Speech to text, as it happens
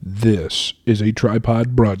This is a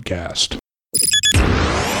tripod broadcast.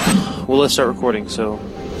 Well, let's start recording, so...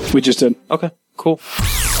 We just did. Okay, cool.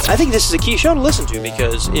 I think this is a key show to listen to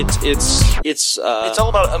because it's all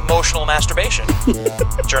about emotional masturbation.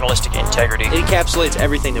 Journalistic integrity. It encapsulates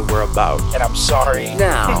everything that we're about. And I'm sorry.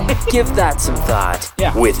 Now, give that some thought.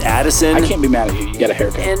 Yeah. With Addison. I can't be mad at you. You got a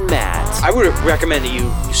haircut. And Matt. I would recommend that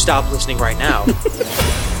you stop listening right now.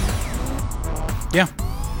 Yeah.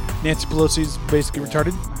 Nancy Pelosi's basically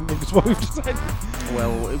retarded. I think that's what we've decided.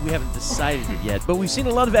 Well, we haven't decided it yet, but we've seen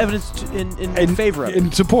a lot of evidence in favor of it.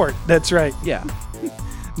 In support. That's right. Yeah.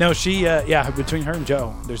 No, she, between her and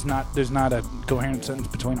Joe, there's not a coherent sentence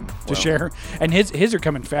between them to share. And his are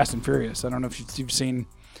coming fast and furious. I don't know if you've seen.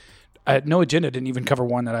 No Agenda didn't even cover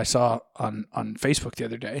one that I saw on Facebook the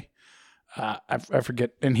other day. I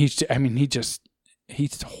forget. And he's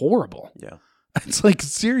horrible. Yeah. It's like,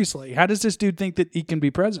 seriously, how does this dude think that he can be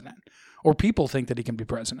president? Or people think that he can be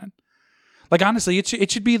president? Like, honestly, it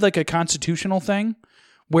should be like a constitutional thing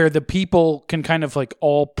where the people can kind of like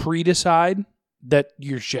all pre-decide that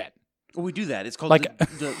you're shit. Well, we do that. It's called like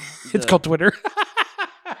it's called Twitter.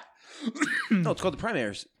 No, it's called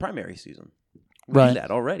the primary season. We Right. do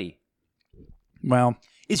that already. Well,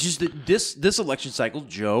 It's just that this election cycle,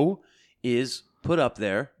 Joe is put up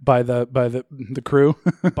there by the crew.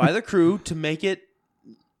 by the crew to make it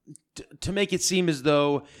seem as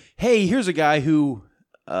though, hey, here's a guy who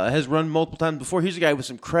has run multiple times before. Here's a guy with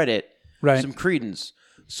some credit, Right. some credence.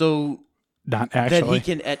 So Not that actually. he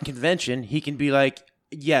can, at convention, he can be like,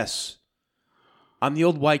 yes, I'm the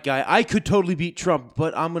old white guy. I could totally beat Trump,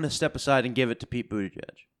 but I'm going to step aside and give it to Pete Buttigieg.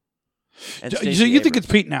 And So Stacey you think Abrams.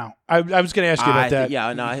 it's Pete now? I was going to ask you about that.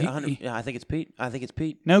 I think it's Pete. I think it's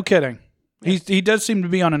Pete. No kidding. He does seem to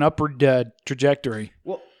be on an upward trajectory.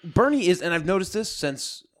 Well, Bernie is, and I've noticed this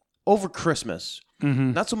since over Christmas.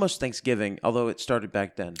 Mm-hmm. Not so much Thanksgiving, although it started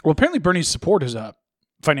back then. Well, apparently Bernie's support is up.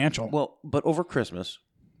 Financial. Well, but over Christmas,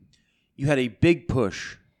 you had a big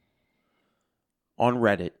push on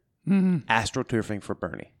Reddit, Astroturfing for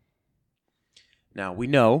Bernie. Now, we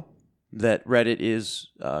know that Reddit is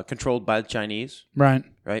controlled by the Chinese, Right.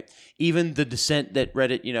 right? Even the dissent that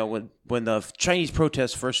Reddit, when the Chinese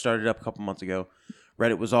protests first started up a couple months ago,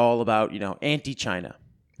 Reddit was all about, anti-China.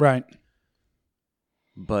 Right.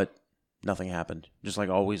 But nothing happened. Just like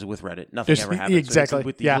always with Reddit. Nothing ever happens. Exactly. So it's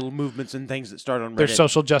with these little movements and things that start on Reddit. They're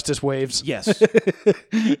social justice waves. Yes.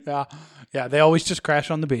 Yeah. They always just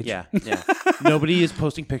crash on the beach. Yeah. Nobody is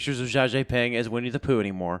posting pictures of Xi Jinping as Winnie the Pooh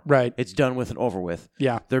anymore. Right. It's done with and over with.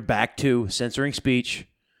 Yeah. They're back to censoring speech.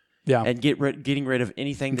 Yeah. And getting rid of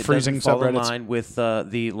anything that Freezing doesn't fall in subreddits. line with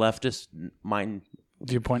the leftist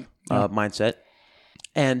Viewpoint. mindset.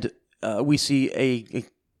 And we see a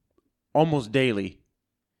almost daily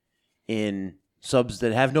in subs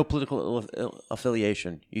that have no political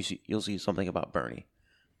affiliation. You'll see something about Bernie.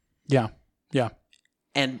 Yeah. Yeah.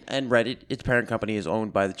 And Reddit, its parent company, is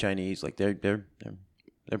owned by the Chinese. Like they're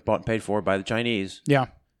bought and paid for by the Chinese. Yeah.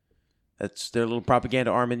 That's their little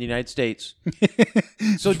propaganda arm in the United States.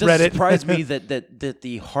 So it doesn't Reddit. surprise me that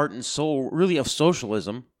the heart and soul, really, of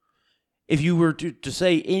socialism, if you were to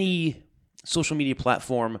say any social media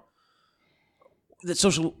platform that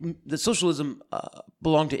socialism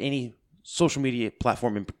belonged to any social media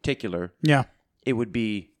platform in particular, Yeah. it would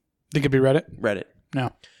be Think it'd be Reddit? Reddit.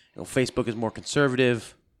 No. Facebook is more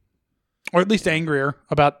conservative. Or at least angrier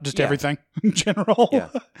about just everything in general. Yeah.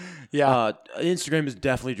 Yeah. Instagram is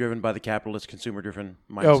definitely driven by the capitalist, consumer-driven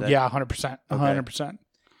mindset. Oh, yeah, 100%. 100%.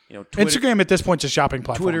 Twitter, Instagram at this point is a shopping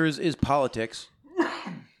platform. Twitter is politics.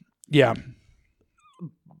 Yeah.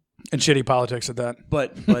 And shitty politics at that.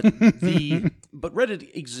 But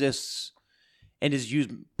Reddit exists and is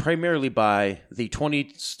used primarily by the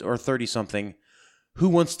 20 or 30 something who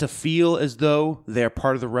wants to feel as though they're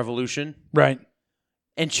part of the revolution, Right.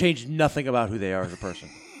 and change nothing about who they are as a person.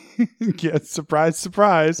 Yeah, surprise,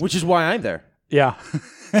 surprise. Which is why I'm there. Yeah.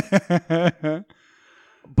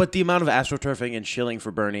 But the amount of astroturfing and shilling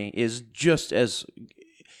for Bernie is just as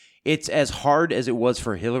hard as it was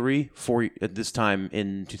for Hillary at this time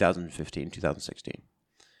in 2015, 2016.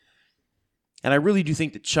 And I really do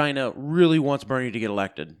think that China really wants Bernie to get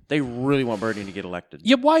elected. They really want Bernie to get elected.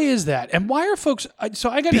 Yeah, why is that? And why are folks...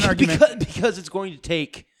 So I got an argument... Because it's going to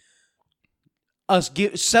take us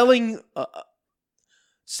selling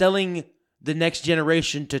the next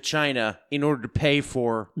generation to China in order to pay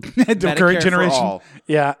for the current generation. For all,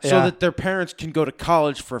 yeah. So that their parents can go to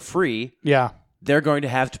college for free. Yeah. They're going to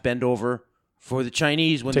have to bend over for the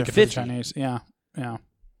Chinese when Take they're it for 50. the Chinese. Yeah. Yeah.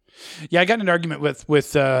 Yeah, I got in an argument with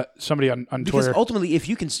somebody on Because Twitter. ultimately, if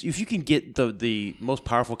you can get the most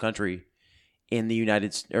powerful country in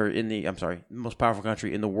the most powerful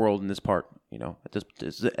country in the world in this part,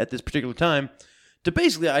 at this particular time, to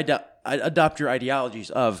basically adopt your ideologies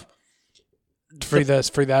of free this,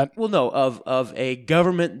 free that. Well, no, of a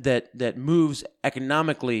government that moves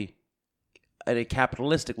economically at a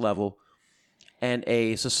capitalistic level, and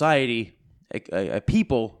a society, a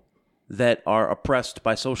people that are oppressed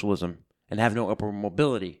by socialism and have no upward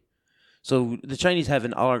mobility. So the Chinese have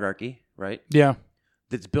an oligarchy, right? Yeah.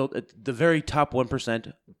 That's built at the very top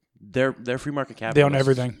 1%. They're free market capitalists. They own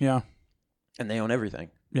everything, yeah. And they own everything.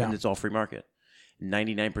 Yeah. And it's all free market.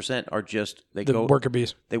 99% are just worker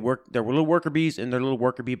bees. They work. They're little worker bees in their little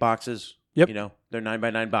worker bee boxes. Yep. They're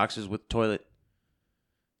 9x9 boxes with toilet,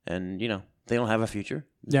 and they don't have a future.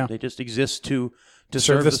 Yeah. They just exist to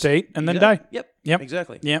serve the state and then die. Yep.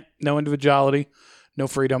 Exactly. Yep. No individuality, no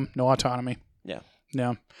freedom, no autonomy. Yeah.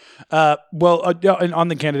 Yeah. And on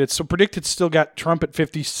the candidates, so predicted still got Trump at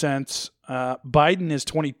 50 cents. Biden is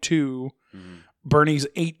 22. Mm-hmm. Bernie's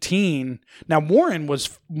 18. Now, Warren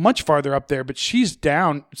was much farther up there, but she's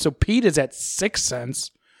down. So Pete is at 6 cents,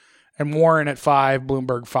 and Warren at 5,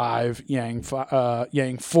 Bloomberg 5, Yang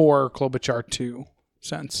 4, Klobuchar 2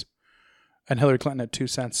 cents, and Hillary Clinton at 2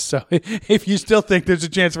 cents. So if you still think there's a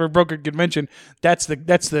chance of a brokered convention, that's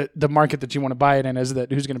the market that you want to buy it in, is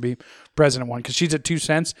that who's going to be president one, because she's at 2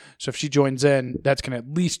 cents. So if she joins in, that's going to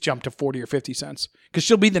at least jump to 40 or 50 cents, because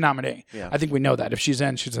she'll be the nominee. Yeah. I think we know that. If she's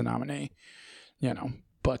in, she's the nominee.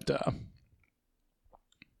 But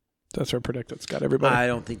that's her predict. It's got everybody. I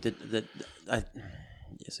don't think that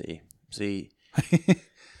see.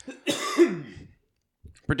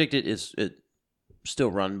 Predicted is still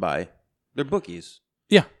run by their bookies.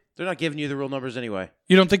 Yeah. They're not giving you the real numbers anyway.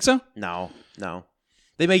 You don't think so? No.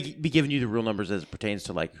 They may be giving you the real numbers as it pertains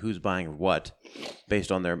to like who's buying what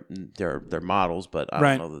based on their models, but I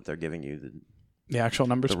don't know that they're giving you the actual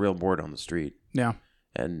numbers, the real board on the street. Yeah.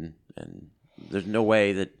 And there's no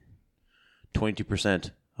way that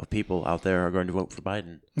 22% of people out there are going to vote for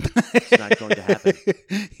Biden. It's not going to happen.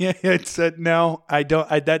 Yeah, it's no. I don't.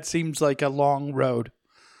 That seems like a long road.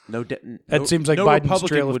 That seems like Biden's Republican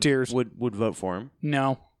trail of tears. Would vote for him.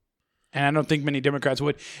 No, and I don't think many Democrats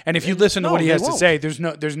would. And if you listen to what he has to say, there's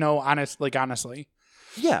no honestly.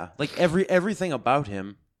 Yeah, like everything about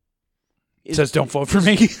him says don't vote for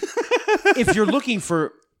me. If you're looking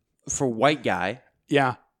for white guy,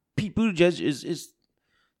 yeah. Pete Buttigieg is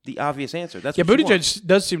the obvious answer. That's Buttigieg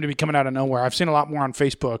does seem to be coming out of nowhere. I've seen a lot more on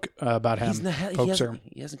Facebook about him.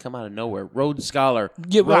 He hasn't come out of nowhere. Rhodes Scholar.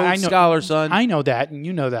 Yeah, well, Rhodes Scholar, son. I know that, and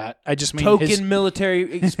you know that. I just mean token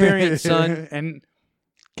military experience, son. And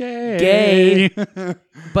gay.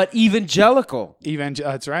 But evangelical.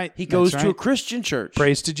 That's right. He goes to a Christian church.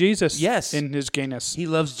 Praise to Jesus. Yes. In his gayness. He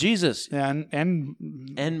loves Jesus.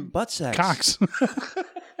 And butt sex. Cocks.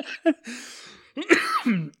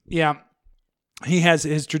 Yeah, he has.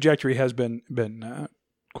 His trajectory has been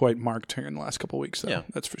quite marked here in the last couple of weeks, though. Yeah,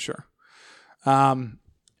 that's for sure.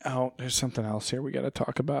 There's something else here we got to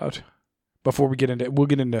talk about before we get into. We'll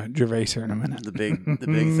get into Gervais here in a minute. The big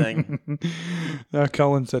thing.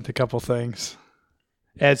 Cullen sent a couple things,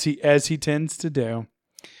 as he tends to do.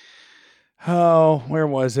 Oh, where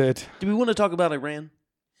was it? Do we want to talk about Iran?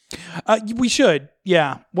 We should,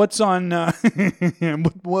 yeah. What's on? What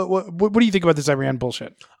do you think about this Iran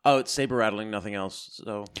bullshit? Oh, it's saber rattling, nothing else.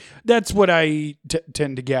 So that's what I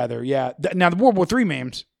tend to gather. Yeah. Now the World War III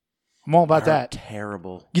memes, I'm all about that.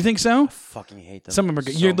 Terrible. You think so? I fucking hate them. Some of them are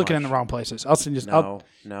good. You're looking in the wrong places. I'll send you. No.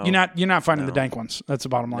 You're not finding the dank ones. That's the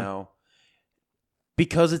bottom line. No.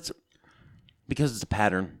 Because it's a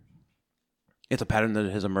pattern. It's a pattern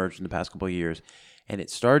that has emerged in the past couple of years, and it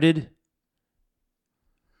started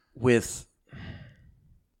with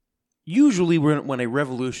usually when a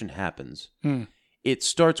revolution happens, it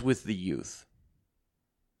starts with the youth.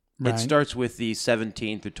 Right. It starts with the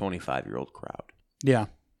 17 through 25-year-old crowd. Yeah,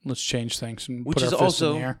 let's change things and which put is our fists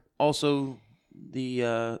in the air. Also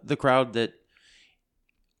the crowd that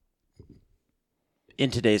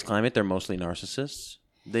in today's climate they're mostly narcissists.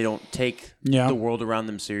 They don't take the world around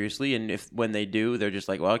them seriously, and when they do, they're just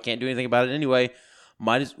like, well, I can't do anything about it anyway.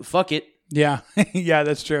 Fuck it. Yeah, yeah,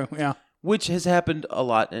 that's true. Yeah, which has happened a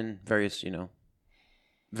lot in various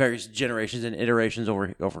generations and iterations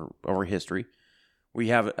over history. We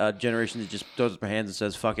have a generation that just throws up their hands and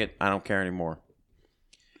says, "Fuck it, I don't care anymore."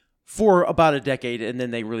 For about a decade, and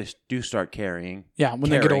then they really do start caring. Yeah, when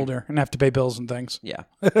they get older and have to pay bills and things. Yeah,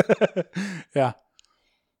 yeah.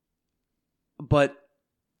 But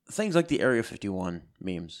things like the Area 51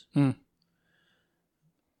 memes.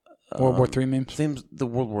 World War III memes? The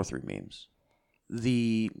World War III memes.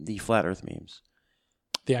 The Flat Earth memes.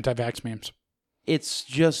 The anti-vax memes. it's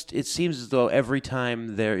just, it seems as though every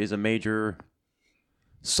time there is a major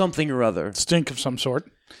something or other Stink of some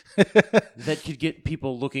sort. that could get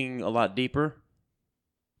people looking a lot deeper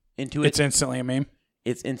into it, It's instantly a meme.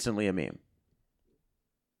 it's instantly a meme.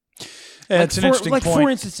 Yeah, it's an interesting point. For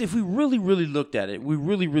instance, if we really looked at it, we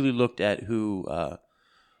really looked at who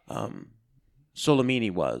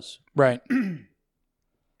Soleimani was. Right.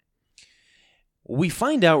 We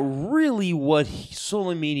find out really what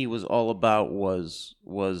Soleimani was all about was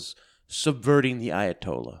subverting the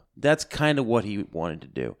Ayatollah. That's kind of what he wanted to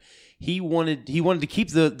do. He wanted to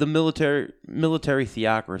keep the military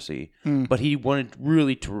theocracy, but he wanted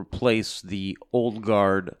really to replace the old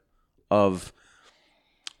guard of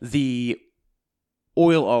the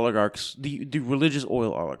oil oligarchs, the religious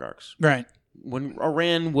oil oligarchs. Right. When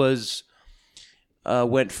Iran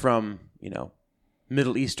went from,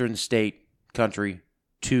 Middle Eastern state country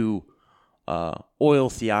to oil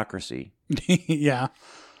theocracy. Yeah.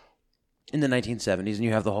 In the 1970s, and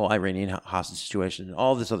you have the whole Iranian hostage situation and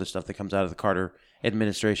all this other stuff that comes out of the Carter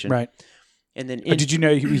administration. Right. And then did you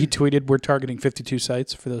know he tweeted, "We're targeting 52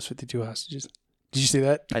 sites for those 52 hostages"? Did you see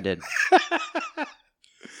that? I did.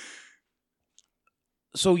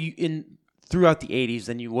 So throughout the 80s,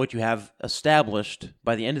 then what you have established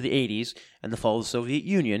by the end of the 80s and the fall of the Soviet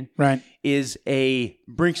Union, right, is a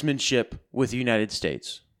brinksmanship with the United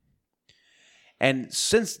States. And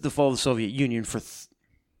since the fall of the Soviet Union, for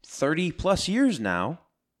 30 plus years now,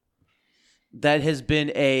 that has been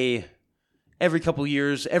every couple of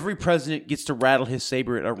years, every president gets to rattle his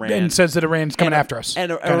saber at Iran. And says that Iran's coming after us.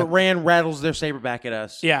 And Iran rattles their saber back at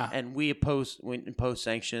us. Yeah. And we impose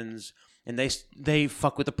sanctions, and they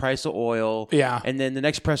fuck with the price of oil. Yeah. And then the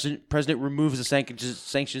next president removes the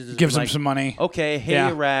sanctions. And gives them some money. Okay, hey, yeah.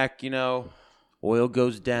 Iraq, oil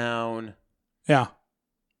goes down. Yeah.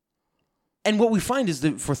 And what we find is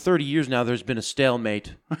that for 30 years now, there's been a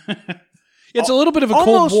stalemate. It's a little bit of a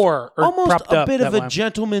Cold War. Almost a bit of a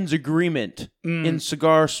gentleman's agreement in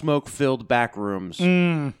cigar smoke-filled back rooms.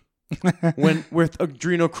 With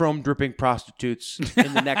adrenochrome-dripping prostitutes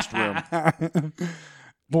in the next room.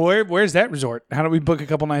 Boy, where's that resort? How do we book a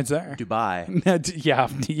couple nights there? Dubai. Yeah.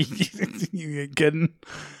 You ain't kidding?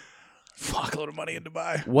 Fuckload of money in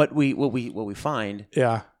Dubai. What we find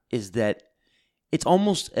is that it's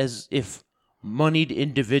almost as if moneyed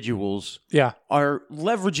individuals are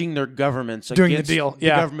leveraging their governments doing against the deal. the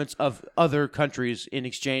governments of other countries in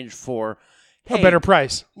exchange for a better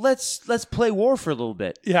price. Let's play war for a little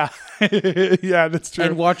bit. Yeah. Yeah, that's true.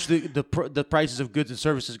 And watch the prices of goods and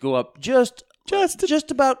services go up just an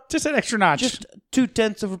extra notch. Just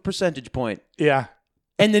 0.2 of a percentage point. Yeah.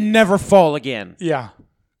 And then never fall again. Yeah.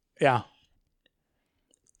 Yeah.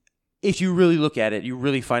 If you really look at it, you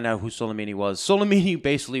really find out who Soleimani was. Soleimani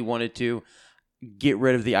basically wanted to get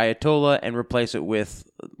rid of the Ayatollah and replace it with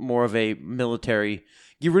more of a military,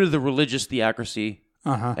 get rid of the religious theocracy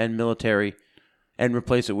and military, and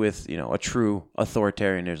replace it with, a true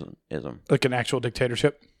authoritarianism. Like an actual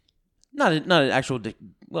dictatorship? Not an actual,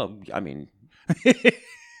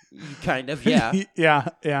 kind of, yeah.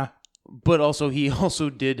 Yeah. But he also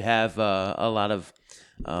did have a lot of,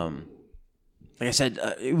 like I said,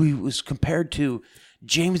 it was compared to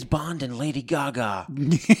James Bond and Lady Gaga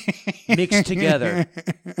mixed together.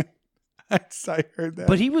 I heard that.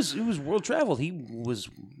 But he was world traveled. He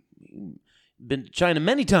been to China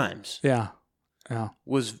many times. Yeah.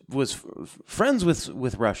 Was friends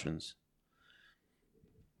with Russians.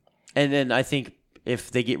 And then I think if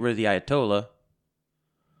they get rid of the Ayatollah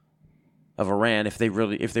of Iran, if they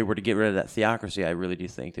were to get rid of that theocracy, I really do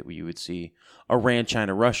think that you would see Iran,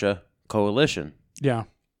 China, Russia coalition. Yeah.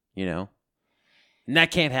 And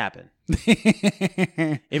that can't happen.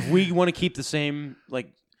 If we want to keep the same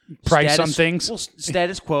price on things,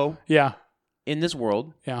 status quo. Yeah. In this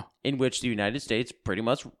world. Yeah. In which the United States pretty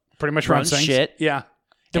much runs things. Shit. Yeah.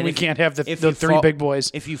 Then we can't have the three big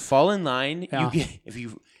boys. If you fall in line,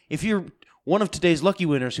 if you're one of today's lucky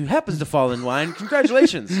winners who happens to fall in line,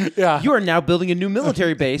 congratulations. Yeah. You are now building a new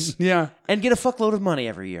military base. Yeah. And get a fuckload of money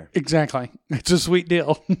every year. Exactly. It's a sweet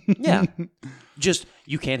deal. Yeah. Just,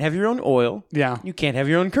 you can't have your own oil. Yeah. You can't have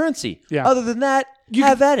your own currency. Yeah. Other than that, you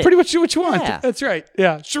have at it. Pretty much do what you want. Yeah. That's right.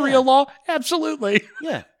 Yeah. Sharia law? Absolutely.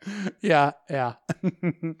 Yeah. Yeah.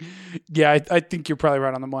 Yeah, I think you're probably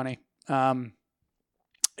right on the money.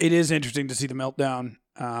 It is interesting to see the meltdown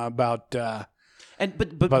about...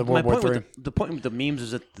 But my point with the memes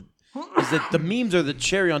is that the memes are the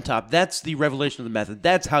cherry on top. That's the revelation of the method.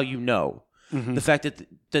 That's how you know. Mm-hmm. The fact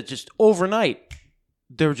that just overnight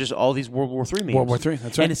there were just all these World War III memes. World War III,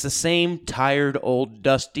 that's right. And it's the same tired, old,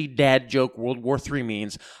 dusty dad joke World War III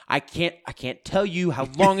memes. I can't tell you how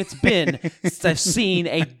long it's been since I've seen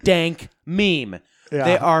a dank meme. Yeah,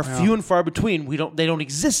 they are few and far between. They don't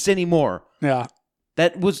exist anymore. Yeah.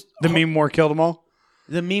 That was The meme war killed them all?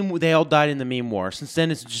 the meme. They all died in the meme war. Since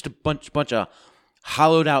then, it's just a bunch of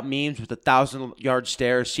hollowed out memes with 1,000-yard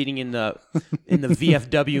stares, sitting in the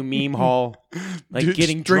VFW meme hall, like Dude,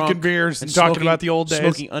 getting drinking drunk beers and talking about the old days,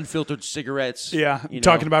 smoking unfiltered cigarettes. Yeah, you know?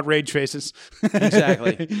 talking about rage faces.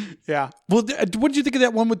 Exactly. Yeah. Well, what did you think of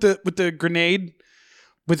that one with the grenade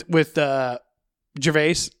with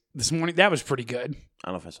Gervais this morning? That was pretty good. I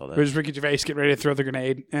don't know if I saw that. It was Ricky Gervais getting ready to throw the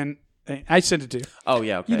grenade, and I sent it to you. Oh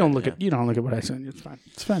yeah. Okay. You don't look at what I sent you. It's fine.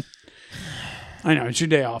 It's fine. I know it's your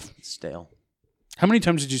day off. It's stale. How many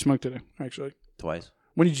times did you smoke today? Actually, Twice.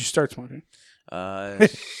 when did you start smoking?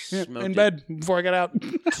 Smoked Bed before I got out.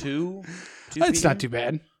 two. That's not too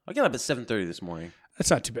bad. I got up at 7:30 this morning. That's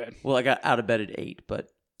not too bad. Well, I got out of bed at 8, but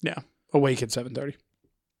Yeah, awake at 7:30.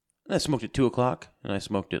 I smoked at 2:00, and I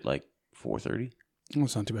smoked at like 4:30.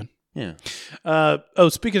 That's not too bad. Yeah.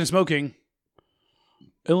 Speaking of smoking,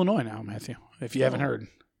 Illinois now, Matthew. If you haven't heard,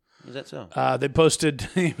 Is that so? they posted.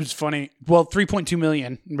 It was funny. Well, 3.2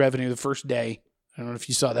 million in revenue the first day. I don't know if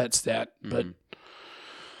you saw that stat, but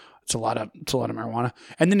it's a lot of marijuana.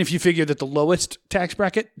 And then if you figure that the lowest tax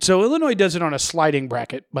bracket, so Illinois does it on a sliding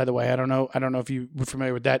bracket. By the way, I don't know if you were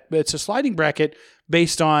familiar with that, but it's a sliding bracket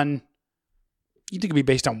based on. You think it'd be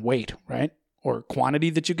based on weight, right, or quantity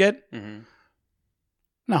that you get? Mm-hmm.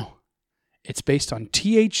 No, it's based on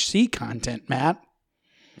THC content, Matt.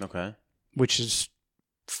 Okay. Which is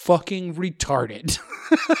fucking retarded.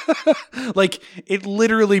 Like, it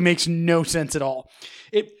literally makes no sense at all.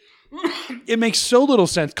 It makes so little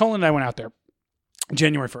sense. Colin and I went out there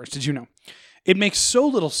January 1st. Did you know? It makes so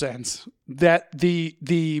little sense that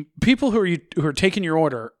the people who are taking your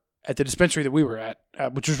order at the dispensary that we were at,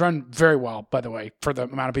 which was run very well, by the way, for the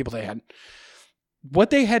amount of people they had,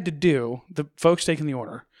 what they had to do, the folks taking the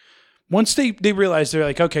order, once they realized, they're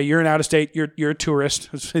like, okay, you're an out of state, you're a tourist,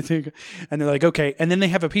 and they're like, okay, and then they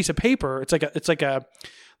have a piece of paper. It's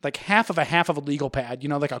like half of a legal pad,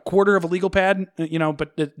 like a quarter of a legal pad,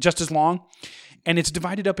 but just as long, and it's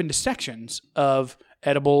divided up into sections of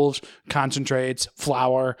edibles, concentrates,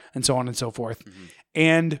 flour, and so on and so forth,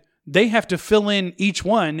 and they have to fill in each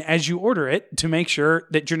one as you order it to make sure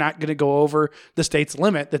that you're not going to go over the state's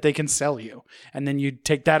limit that they can sell you. And then you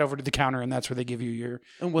take that over to the counter, and that's where they give you your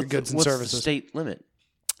goods and services. What's the state limit?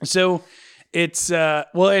 So it's,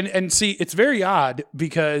 and see, it's very odd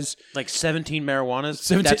because... Like 17 marijuanas?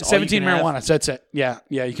 17 marijuanas, that's it. Yeah,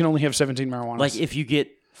 you can only have 17 marijuanas. Like if you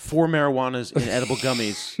get 4 marijuanas in edible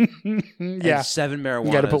gummies and 7 marijuanas...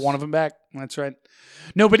 You got to put one of them back. That's right.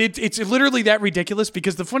 No, but it's literally that ridiculous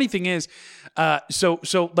because the funny thing is,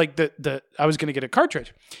 so like I was going to get a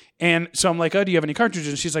cartridge, and so I'm like, oh, do you have any cartridges?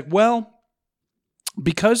 And she's like, well,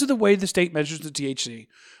 because of the way the state measures the THC,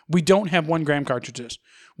 we don't have 1 gram cartridges.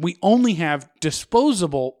 We only have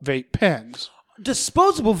disposable vape pens.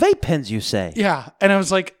 Disposable vape pens, you say? Yeah, and I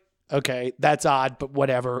was like, okay, that's odd, but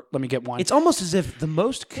whatever. Let me get one. It's almost as if the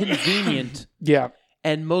most convenient. Yeah.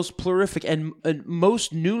 And most prolific and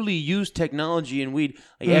most newly used technology in weed,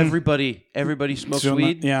 like everybody smokes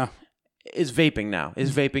weed. Yeah, is vaping now. Is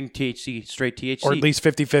vaping THC, straight THC, or at least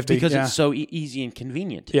 50-50 because it's so easy and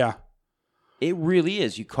convenient. Yeah, it really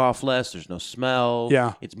is. You cough less. There's no smell.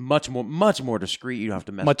 Yeah, it's much more discreet. You don't have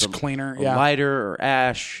to mess much with cleaner. A lighter or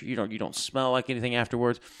ash. You don't smell like anything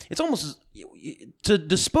afterwards. It's almost to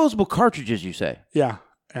disposable cartridges. You say. Yeah.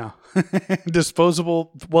 Yeah.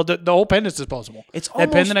 Disposable. Well, the whole pen is disposable. It's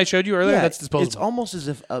that pen that I showed you earlier, that's disposable. It's almost as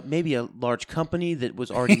if maybe a large company that was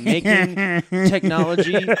already making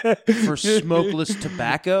technology for smokeless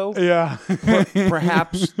tobacco. Yeah.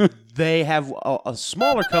 Perhaps they have a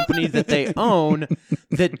smaller company that they own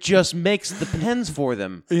that just makes the pens for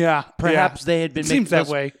them. Yeah. Perhaps they had been making seems that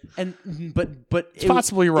way. But it's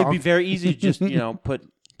possible you're wrong. It'd be very easy to just,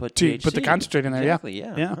 put THC. Put the concentrate in there. Exactly,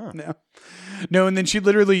 yeah. Huh. No, and then she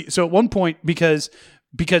literally, so at one point, because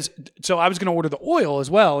so I was going to order the oil as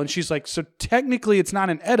well, and she's like, so technically it's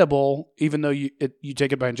not an edible, even though you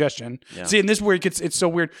take it by ingestion. Yeah. See, and this is where it's so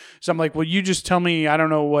weird. So I'm like, well, you just tell me, I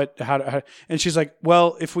don't know how, and she's like,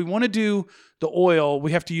 well, if we want to do the oil,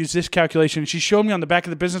 we have to use this calculation. And she showed me on the back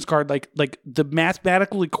of the business card, like the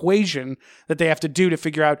mathematical equation that they have to do to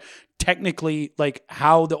figure out technically like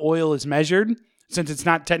how the oil is measured. Since it's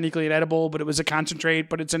not technically an edible, but it was a concentrate,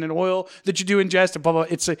 but it's in an oil that you do ingest, and blah blah.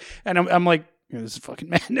 And I'm like, this is fucking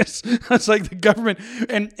madness. I was like, the government,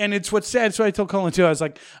 and it's what's sad. So I told Colin too. I was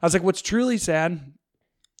like, what's truly sad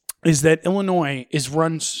is that Illinois is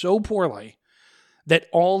run so poorly that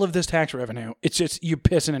all of this tax revenue, it's just you're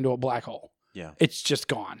pissing into a black hole. Yeah. It's just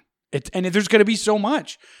gone. And there's going to be so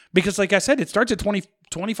much because, like I said, it starts at 25,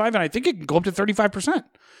 and I think it can go up to 35%.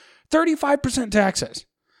 35% taxes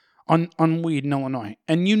on weed in Illinois.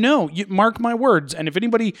 And you mark my words. And if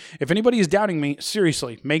anybody is doubting me,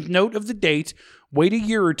 seriously, make note of the date, wait a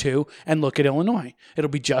year or two, and look at Illinois. It'll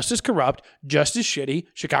be just as corrupt, just as shitty.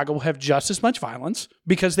 Chicago will have just as much violence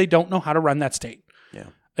because they don't know how to run that state. Yeah.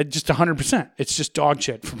 Just 100%. It's just dog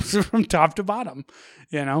shit from top to bottom,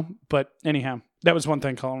 But anyhow, that was one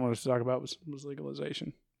thing Colin wanted to talk about was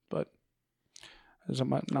legalization. But there's not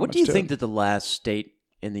what much do you to think it. that the last state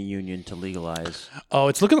in the union to legalize? Oh,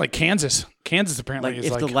 it's looking like Kansas. Kansas apparently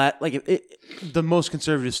is the most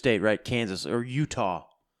conservative state, right? Kansas or Utah.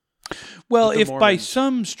 Well, if Mormons. by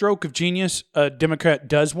some stroke of genius a Democrat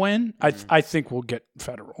does win, I think we'll get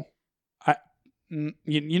federal.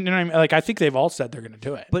 You know what I mean? Like, I think they've all said they're going to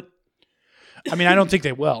do it. But I mean, I don't think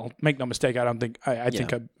they will. Make no mistake. I don't think. I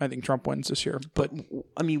think Trump wins this year. But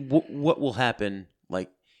I mean, what will happen?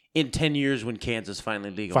 Like in 10 years when Kansas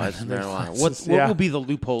finally legalizes marijuana, what will be the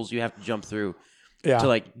loopholes you have to jump through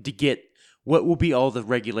to get? What will be all the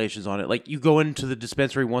regulations on it? Like you go into the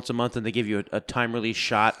dispensary once a month and they give you a time release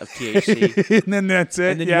shot of THC, and then that's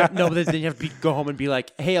it. And then then you have to go home and be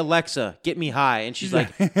like, "Hey Alexa, get me high," and she's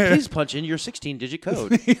like, "Please punch in your 16-digit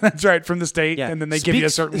code." That's right, from the state, and then they give you a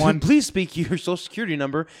certain one. Please speak your social security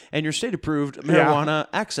number and your state-approved marijuana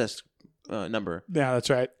access number. Yeah, that's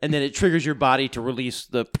right. And then it triggers your body to release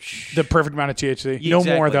the perfect amount of THC. Yeah, no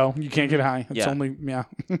exactly. more though. You can't get high. It's only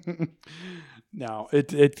No,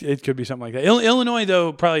 it could be something like that. Illinois,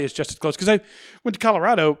 though, probably is just as close. Because I went to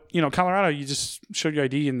Colorado. Colorado, you just show your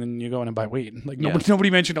ID and then you go in and buy weed. Like nobody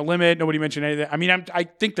mentioned a limit. Nobody mentioned anything. I mean, I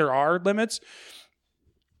think there are limits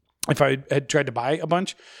if I had tried to buy a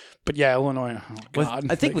bunch. But yeah, Illinois, oh God.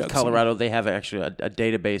 I think with Colorado, they have actually a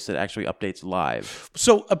database that actually updates live.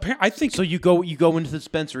 So I think... So you go into the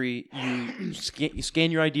dispensary, you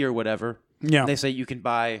scan your ID or whatever. Yeah. And they say you can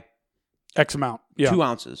buy... X amount. Yeah. 2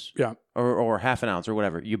 ounces. Yeah. Or half an ounce or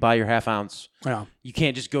whatever. You buy your half ounce. Yeah. You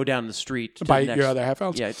can't just go down the street to buy your other half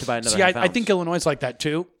ounce. Yeah, to buy another half ounce. I think Illinois is like that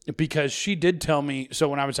too, because she did tell me. So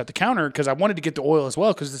when I was at the counter, because I wanted to get the oil as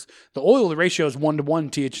well, because the ratio is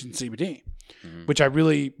 1-to-1 THC and CBD, which I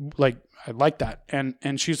really like. I like that. And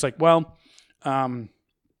she's like, well,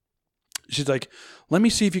 she's like, let me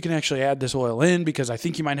see if you can actually add this oil in because I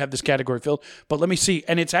think you might have this category filled. But let me see.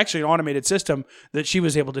 And it's actually an automated system that she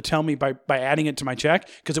was able to tell me by adding it to my check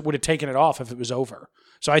because it would have taken it off if it was over.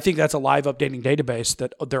 So I think that's a live updating database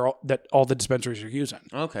that all the dispensaries are using.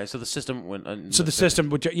 Okay, so the system went. So the system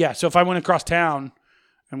would, So if I went across town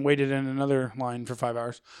and waited in another line for 5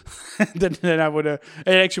 hours, then I would have.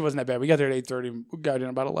 It actually wasn't that bad. We got there at 8:30. We got in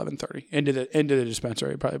about 11:30 into the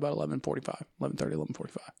dispensary, probably about 11:45, 11:30,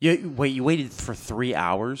 11:45. Yeah, wait. You waited for 3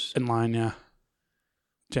 hours in line. Yeah,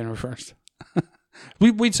 January 1st.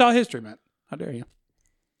 we saw history, man. How dare you?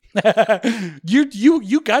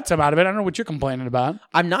 you got some out of it. I don't know what you're complaining about.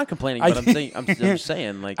 I'm not complaining, but I'm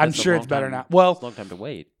saying like I'm sure it's better now. Well, it's a long time to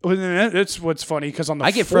wait. It's what's funny because on the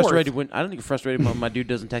I get 4th, frustrated when I don't get frustrated when my dude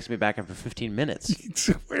doesn't text me back after 15 minutes.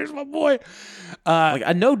 Where's my boy? Like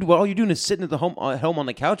I know all you're doing is sitting at home on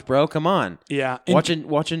the couch, bro. Come on. Yeah,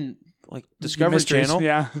 watching like Discovery Channel.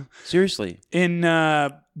 Yeah, seriously.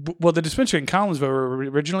 The dispensary in Collinsville where we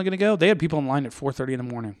were originally going to go, they had people in line at 4:30 in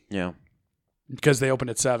the morning. Yeah. Because they opened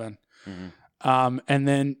at 7. Mm-hmm. And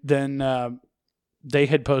then they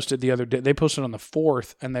had posted the other day. They posted on the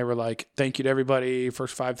 4th, and they were like, "Thank you to everybody,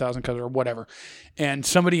 first 5,000 or whatever." And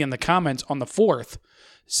somebody in the comments on the 4th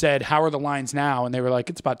said, "How are the lines now?" And they were like,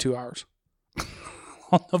 "It's about 2 hours."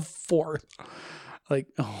 On the 4th, like,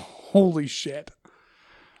 holy shit,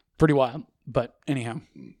 pretty wild. But anyhow,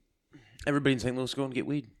 everybody in St. Louis is going to get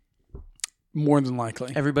weed. More than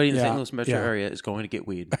likely. Everybody in the St. Louis metro area is going to get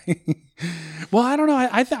weed. Well, I don't know.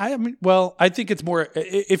 I think it's more,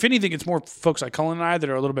 if anything, it's more folks like Cullen and I that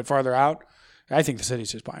are a little bit farther out. I think the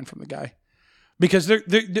city's just buying from the guy. Because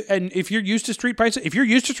and if you're used to street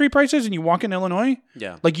prices, and you walk in Illinois,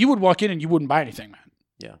 like you would walk in and you wouldn't buy anything, man.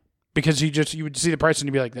 Yeah. Because you would see the price and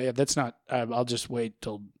you'd be like, yeah, that's not, I'll just wait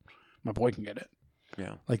till my boy can get it.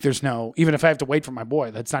 Yeah. Like there's no, even if I have to wait for my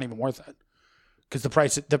boy, that's not even worth it. Because the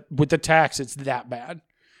price with the tax, it's that bad,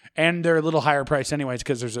 and they're a little higher price anyways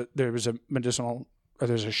because there's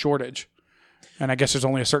a shortage, and I guess there's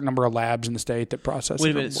only a certain number of labs in the state that process.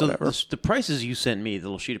 Wait a minute, so the prices you sent me, the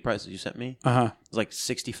little sheet of prices you sent me, was like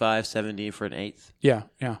 $65, $70 for an eighth. Yeah,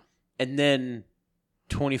 and then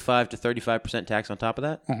 25 to 35% tax on top of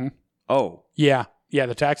that. Mm-hmm. Oh, yeah,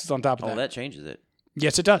 the tax is on top of that. Oh, that changes it.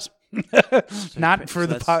 Yes, it does. Not for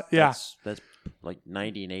the pot. Yeah. That's like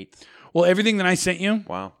 90 and 8th. Well, everything that I sent you.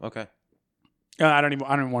 Wow. Okay. I don't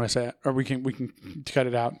even want to say it, or we can cut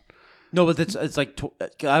it out. No, but it's like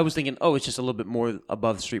I was thinking. Oh, it's just a little bit more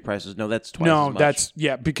above the street prices. No, that's twice. No, as much. that's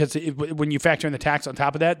because when you factor in the tax on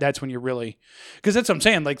top of that, that's when you're really because that's what I'm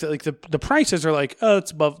saying. Like the prices are like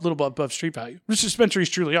it's a little above street value, which dispensaries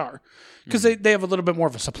truly are because they have a little bit more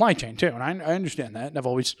of a supply chain too, and I understand that.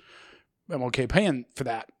 And I'm okay paying for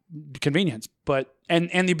that convenience, but and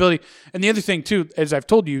the ability and the other thing too, as I've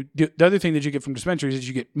told you, the other thing that you get from dispensaries is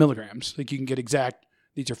you get milligrams. Like you can get exact.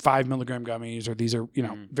 These are 5 milligram gummies, or these are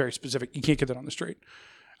very specific. You can't get that on the street.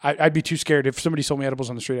 I'd be too scared if somebody sold me edibles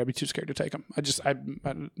on the street. I'd be too scared to take them.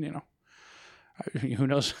 Who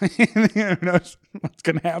knows? Who knows what's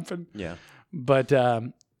going to happen? Yeah. But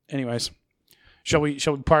anyways, shall we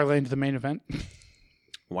parlay into the main event?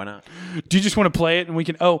 Why not? Do you just want to play it and we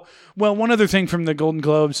can? Oh, well, one other thing from the Golden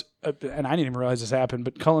Globes, and I didn't even realize this happened,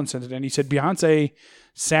 but Cullen sent it in. He said Beyonce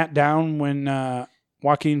sat down when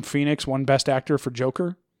Joaquin Phoenix won Best Actor for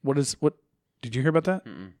Joker. What did you hear about that?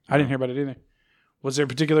 Mm-mm. I didn't hear about it either. Was there a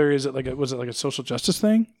particular? Was it like a social justice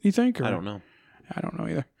thing? You think? Or? I don't know. I don't know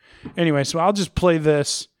either. Anyway, so I'll just play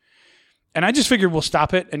this, and I just figured we'll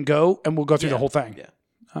stop it and go through the whole thing.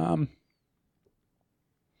 Yeah.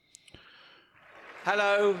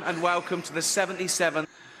 Hello and welcome to the 77th.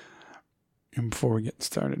 And before we get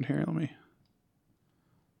started here,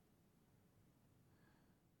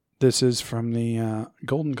 This is from the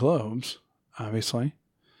Golden Globes, obviously,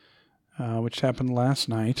 which happened last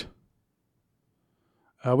night,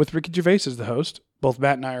 with Ricky Gervais as the host. Both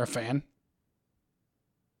Matt and I are a fan.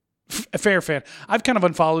 A fair fan. I've kind of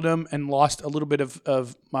unfollowed him and lost a little bit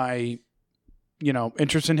of my,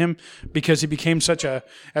 interest in him because he became such a,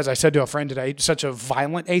 as I said to a friend today, such a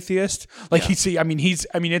violent atheist. Like it's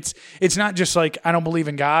not just like, I don't believe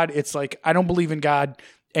in God. It's like, I don't believe in God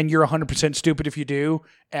and you're 100% stupid if you do.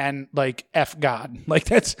 And like, F God. Like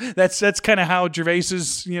that's kind of how Gervais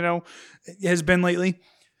is, has been lately.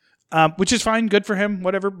 Which is fine, good for him.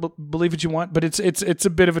 Whatever, believe what you want. But it's a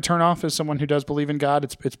bit of a turnoff as someone who does believe in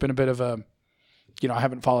God. It's been a bit of a, I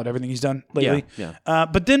haven't followed everything he's done lately. Yeah.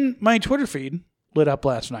 But then my Twitter feed lit up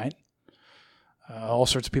last night. All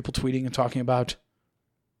sorts of people tweeting and talking about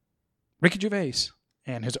Ricky Gervais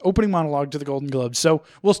and his opening monologue to the Golden Globes. So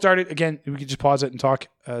we'll start it again. We can just pause it and talk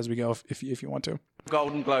as we go if you want to.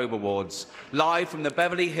 Golden Globe Awards, live from the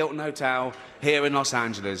Beverly Hilton Hotel here in Los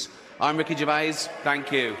Angeles. I'm Ricky Gervais.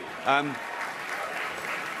 Thank you.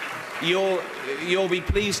 You'll be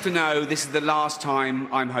pleased to know this is the last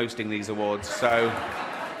time I'm hosting these awards, so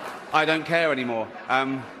I don't care anymore.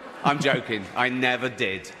 I'm joking. I never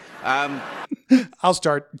did. I'll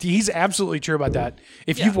start. He's absolutely true about that.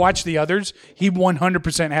 If you've watched the others, he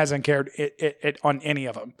 100% hasn't cared on any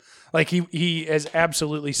of them. Like he has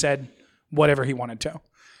absolutely said whatever he wanted to.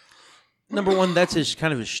 Number one, that's his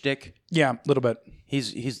kind of his shtick. Yeah, a little bit.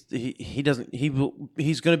 He's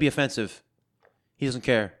going to be offensive. He doesn't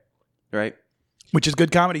care, right? Which is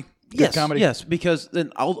good comedy. Yes, yes. Because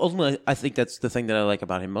then ultimately, I think that's the thing that I like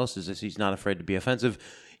about him most is he's not afraid to be offensive.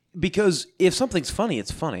 Because if something's funny,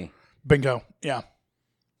 it's funny. Bingo. Yeah.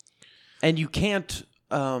 And you can't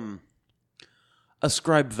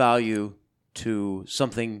ascribe value to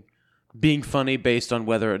something being funny based on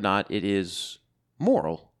whether or not it is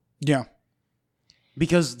moral. Yeah.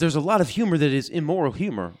 Because there's a lot of humor that is immoral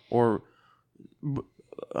humor or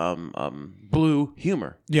blue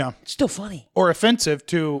humor. Yeah. It's still funny. Or offensive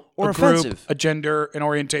to a group, a gender, an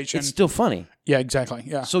orientation. It's still funny. Yeah, exactly.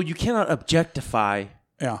 Yeah. So you cannot objectify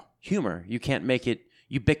humor. You can't make it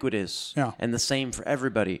ubiquitous and the same for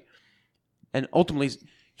everybody. And ultimately,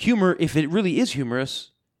 humor, if it really is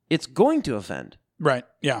humorous, it's going to offend. Right.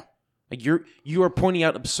 Yeah. Like you are pointing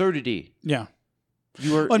out absurdity. Yeah.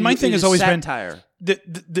 And my thing has always satire. Been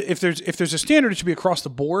if there's a standard, it should be across the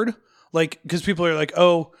board. Like because people are like,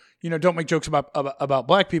 oh, don't make jokes about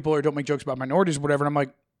black people or don't make jokes about minorities or whatever. And I'm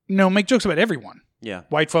like, no, make jokes about everyone. Yeah.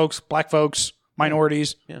 White folks, black folks,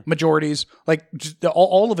 minorities, majorities. Like just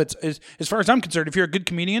all of it is, as far as I'm concerned, if you're a good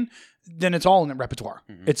comedian, then it's all in the repertoire.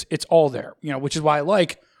 Mm-hmm. It's all there. Which is why I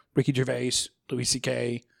like Ricky Gervais, Louis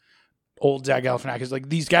C.K., old Zach Galifianakis, like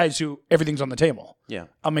these guys who everything's on the table. Yeah.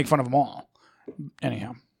 I'll make fun of them all.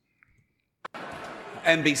 Anyhow.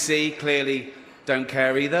 NBC clearly don't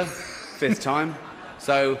care either. Fifth time.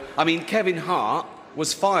 So, Kevin Hart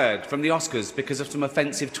was fired from the Oscars because of some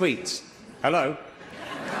offensive tweets. Hello.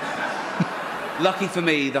 Lucky for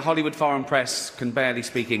me, the Hollywood Foreign Press can barely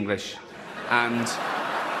speak English. And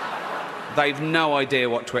they've no idea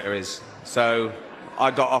what Twitter is. So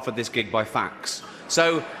I got offered this gig by fax.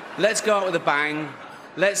 So let's go out with a bang.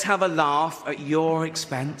 Let's have a laugh at your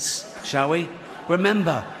expense, shall we?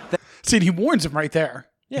 Remember. See, he warns him right there.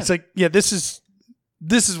 Yeah. It's like, yeah, this is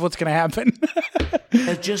what's going to happen.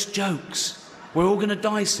 They're just jokes. We're all going to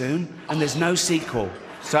die soon, and there's no sequel.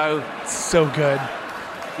 So good.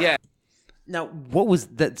 Yeah. Now, what was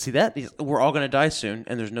that? See that? We're all going to die soon,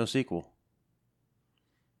 and there's no sequel.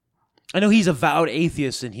 I know he's a avowed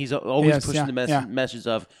atheist, and he's always pushing the message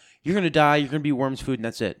of, you're going to die, you're going to be worms food, and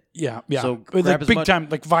that's it. Yeah. So like grab big time,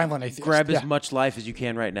 like violent atheist. Grab as much life as you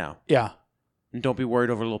can right now. Yeah. And don't be worried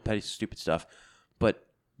over little petty stupid stuff. But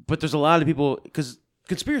there's a lot of people, because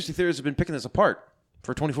conspiracy theorists have been picking this apart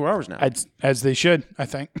for 24 hours now. As they should, I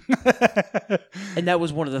think. And that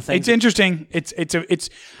was one of the things. It's interesting. It's.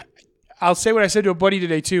 I'll say what I said to a buddy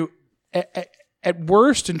today too. At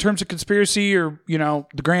worst, in terms of conspiracy or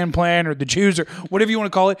the grand plan or the Jews or whatever you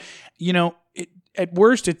want to call it, at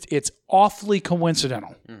worst it's awfully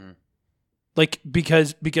coincidental. Mm-hmm. Like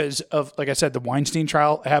because of, like I said, the Weinstein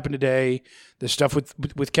trial happened today. The stuff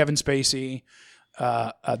with Kevin Spacey.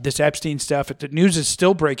 This Epstein stuff. The news is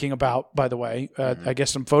still breaking about, by the way. I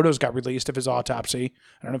guess some photos got released of his autopsy.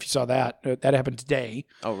 I don't know if you saw that. That happened today.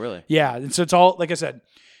 Oh, really? Yeah. And so it's all, like I said,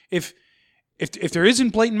 if there isn't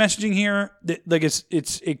blatant messaging here, like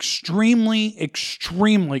it's extremely,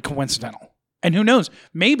 extremely coincidental. And who knows?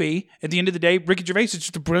 Maybe at the end of the day, Ricky Gervais is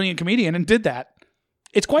just a brilliant comedian and did that.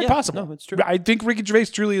 It's quite possible. No, it's true. I think Ricky Gervais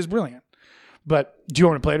truly is brilliant. But do you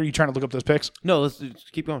want to play it, or are you trying to look up those pics? No, let's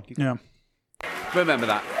keep going. Yeah. Remember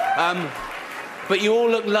that. But you all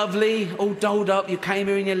look lovely, all dolled up. You came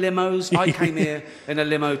here in your limos. I came here in a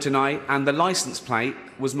limo tonight, and the license plate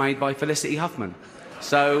was made by Felicity Huffman.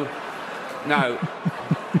 So, no.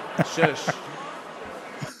 Shush.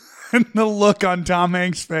 And the look on Tom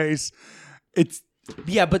Hanks' face, it's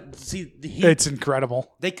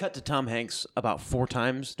incredible. They cut to Tom Hanks about 4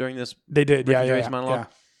 times during this. They did, Ricky Gervais monologue.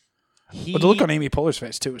 Yeah. But the look on Amy Poehler's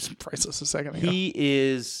face too was priceless a second ago. He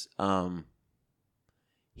is,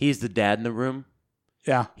 he's the dad in the room.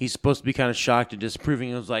 Yeah. He's supposed to be kind of shocked and disapproving.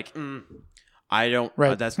 He was like, I don't,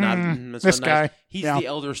 right. That's not, this not guy. Nice. He's the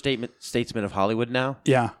elder statesman of Hollywood now.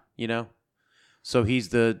 Yeah. So he's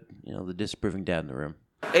the disapproving dad in the room.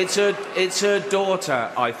 It's her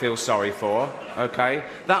daughter I feel sorry for, okay?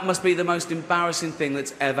 That must be the most embarrassing thing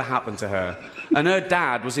that's ever happened to her. And her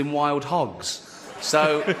dad was in Wild Hogs.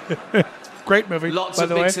 So... Great movie. Lots of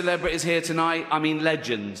big celebrities here tonight. I mean,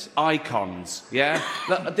 legends, icons, yeah?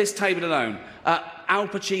 Look, at this table alone. Al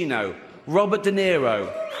Pacino, Robert De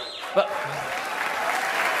Niro. But...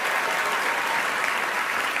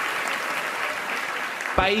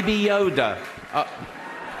 Baby Yoda.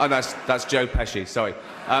 Oh, that's Joe Pesci, sorry.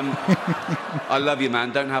 I love you,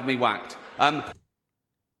 man. Don't have me whacked.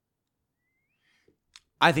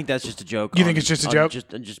 I think that's just a joke. You think it's just a joke?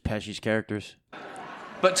 Just Pesci's characters.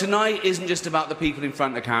 But tonight isn't just about the people in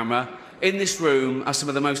front of the camera. In this room are some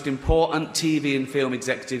of the most important TV and film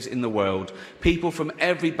executives in the world. People from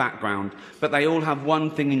every background, but they all have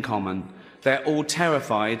one thing in common. They're all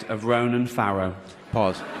terrified of Ronan Farrow.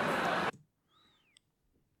 Pause.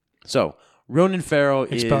 So, Ronan Farrow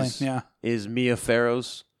is Mia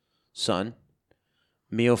Farrow's son.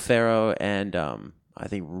 Mia Farrow and I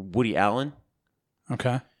think Woody Allen.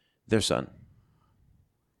 Okay. Their son.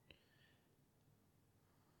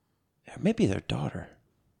 Maybe their daughter.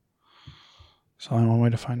 There's only one way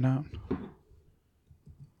to find out.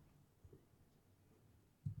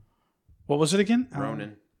 What was it again?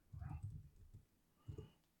 Ronan.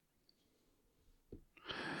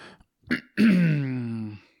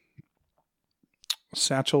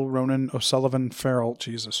 Satchel, Ronan, O'Sullivan, Farrell.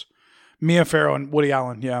 Jesus. Mia Farrow and Woody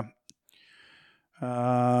Allen, yeah.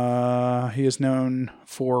 He is known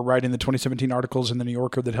for writing the 2017 articles in The New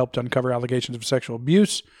Yorker that helped uncover allegations of sexual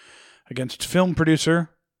abuse against film producer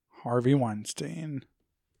Harvey Weinstein.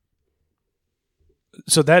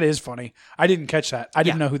 So that is funny. I didn't catch that. I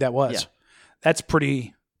didn't know who that was. Yeah. That's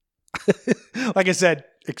pretty, like I said,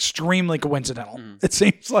 extremely coincidental. It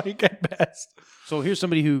seems like at best. So here's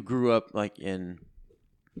somebody who grew up like in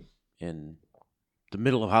the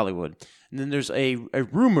middle of Hollywood. And then there's a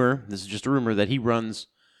rumor, this is just a rumor, that he runs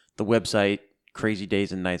the website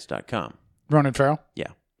crazydaysandnights.com. Ronan Farrow?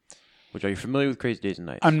 Yeah. Which, are you familiar with Crazy Days and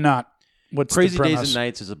Nights? I'm not. What's Crazy the premise? Days and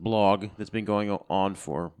Nights is a blog that's been going on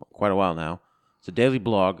for quite a while now. It's a daily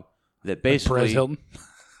blog that basically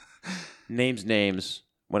names names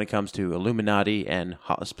when it comes to Illuminati and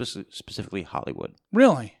specifically Hollywood.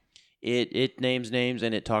 Really? It names names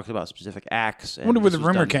and it talks about specific acts. I wonder where the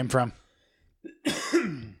rumor came from.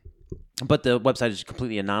 But the website is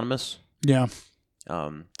completely anonymous. Yeah.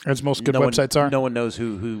 As most good websites are. No one knows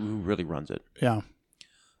who really runs it. Yeah.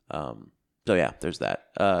 So yeah, there's that.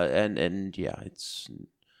 And yeah, it's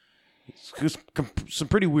some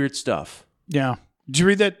pretty weird stuff. Yeah. Did you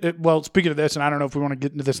read that? Well, speaking of this, and I don't know if we want to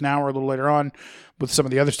get into this now or a little later on with some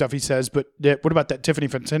of the other stuff he says, but what about that Tiffany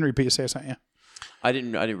Fitzhenry piece I sent you? I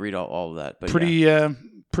didn't read all of that, but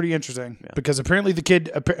pretty interesting because apparently the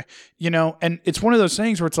kid, and it's one of those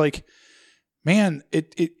things where it's like, man,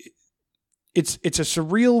 it's a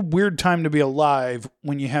surreal, weird time to be alive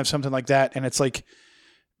when you have something like that, and it's like,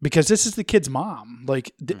 because this is the kid's mom,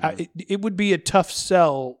 like it would be a tough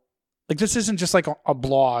sell. Like this isn't just like a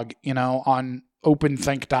blog, on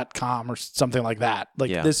openthink.com or something like that.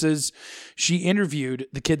 Like this is, she interviewed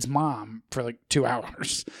the kid's mom for like 2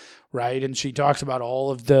 hours, right? And she talks about all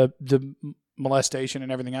of the molestation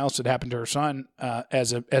and everything else that happened to her son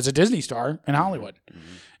as a Disney star in Hollywood,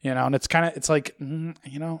 and it's like, I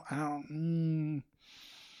don't,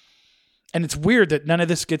 and it's weird that none of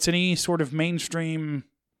this gets any sort of mainstream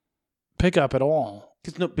pickup at all.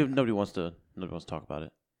 Because nobody wants to talk about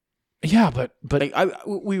it. Yeah, but like,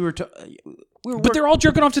 but they're all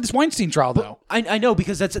jerking off to this Weinstein trial, though. I know,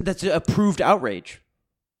 because that's a proved outrage.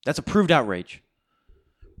 That's a proved outrage.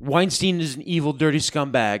 Weinstein is an evil, dirty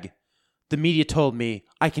scumbag. The media told me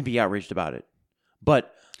I can be outraged about it,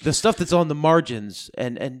 but the stuff that's on the margins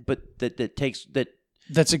but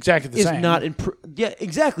that's exactly the same. Is not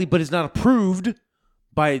exactly, but it's not approved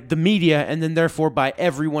by the media, and then therefore by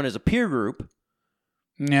everyone as a peer group.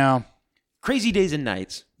 Yeah. Crazy Days and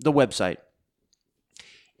Nights, the website,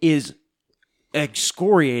 is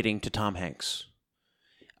excoriating to Tom Hanks.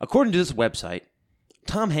 According to this website,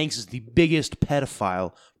 Tom Hanks is the biggest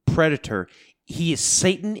pedophile predator. He is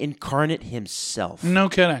Satan incarnate himself. No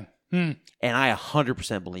kidding. And I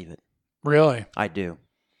 100% believe it. Really? I do.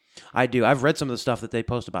 I've read some of the stuff that they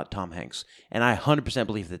post about Tom Hanks, and I 100%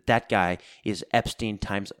 believe that guy is Epstein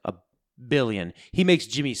times a billion. He makes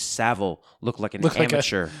Jimmy Savile look like an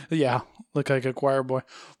amateur. Look like a choir boy.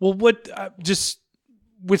 Well, what, just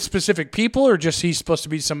with specific people, or just he's supposed to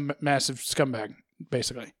be some massive scumbag,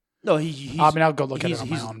 basically? No, I'll go look at it on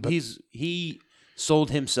my own. But he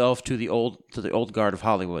sold himself to the old guard of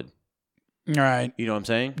Hollywood. Right. You know what I'm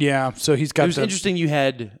saying? Yeah. So he's got. It was interesting. You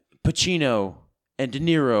had Pacino and De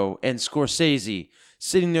Niro and Scorsese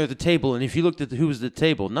sitting there at the table, and if you looked at who was at the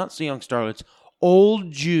table, not young starlets,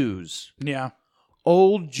 old Jews. Yeah.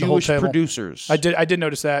 Old Jewish producers. I did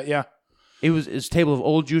notice that. Yeah. It was a table of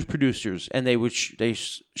old Jewish producers, and they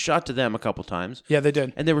shot to them a couple times. Yeah, they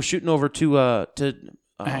did. And they were shooting over to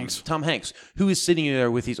Hanks. Tom Hanks, who is sitting there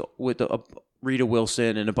with Rita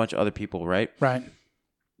Wilson and a bunch of other people, right? Right.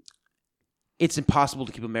 It's impossible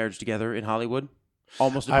to keep a marriage together in Hollywood.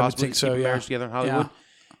 Almost impossible to keep a marriage together in Hollywood.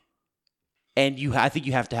 Yeah. And I think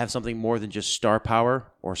you have to have something more than just star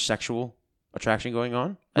power or sexual attraction going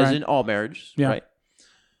on, as in all marriages, right?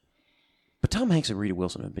 But Tom Hanks and Rita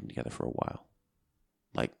Wilson have been together for a while,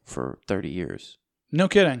 like for 30 years. No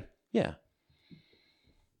kidding. Yeah.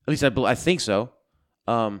 At least I think so.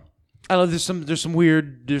 I know there's some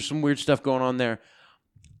weird stuff going on there.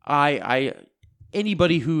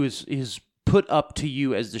 Anybody who is put up to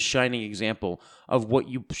you as the shining example of what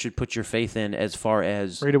you should put your faith in, as far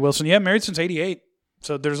as Rita Wilson, married since '88,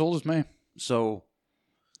 so they're as old as me. So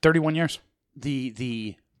 31 years.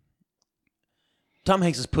 The Tom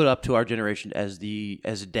Hanks is put up to our generation as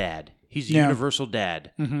a dad. He's a universal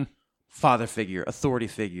dad, father figure, authority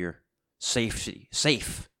figure, safe.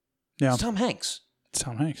 Yeah, it's Tom Hanks. It's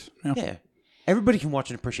Tom Hanks. Yeah. Everybody can watch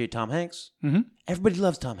and appreciate Tom Hanks. Mm-hmm. Everybody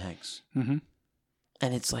loves Tom Hanks. Mm-hmm.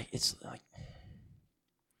 And it's like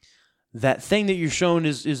that thing that you're shown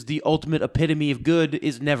is the ultimate epitome of good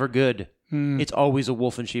is never good. It's always a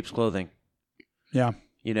wolf in sheep's clothing. Yeah.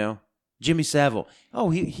 Jimmy Savile. Oh,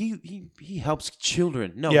 he helps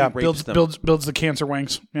children. No, he rapes them. Builds the cancer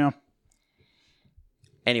wings. Yeah.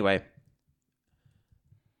 Anyway,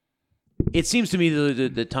 it seems to me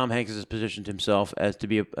that Tom Hanks has positioned himself as to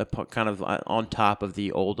be a kind of on top of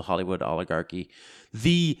the old Hollywood oligarchy.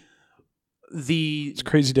 It's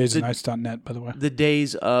crazydaysandnights.net, by the way. The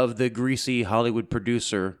days of the greasy Hollywood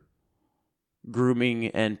producer grooming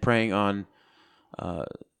and preying on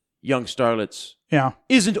young starlets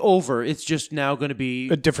isn't over. It's just now going to be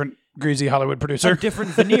a different greasy Hollywood producer. A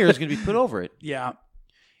different veneer is going to be put over it. Yeah.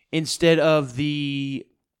 Instead of the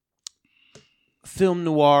film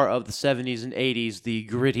noir of the 70s and 80s, the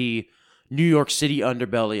gritty New York City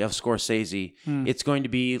underbelly of Scorsese, it's going to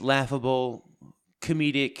be laughable,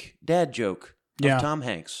 comedic dad joke of Tom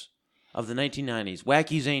Hanks of the 1990s.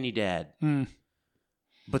 Wacky, zany dad.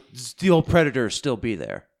 But the old Predator still be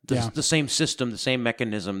there. The same system, the same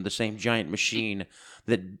mechanism, the same giant machine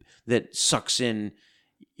that sucks in,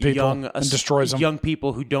 people and destroys them. Young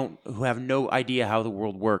people who have no idea how the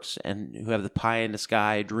world works and who have the pie in the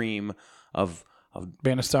sky dream of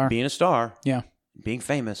being a star. Yeah. Being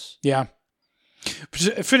famous. Yeah.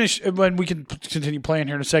 Finish when we can continue playing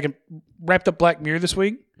here in a second. Wrapped up Black Mirror this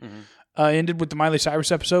week. Mm-hmm. Ended with the Miley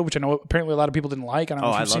Cyrus episode, which I know apparently a lot of people didn't like. I don't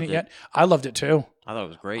know if you've seen it yet. I loved it too. I thought it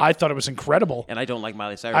was great. I thought it was incredible. And I don't like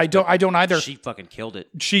Miley Cyrus. I don't either. She fucking killed it.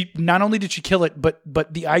 She not only did she kill it,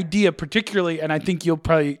 but the idea particularly, and I think you'll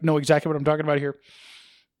probably know exactly what I'm talking about here.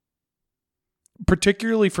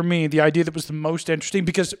 Particularly for me, the idea that was the most interesting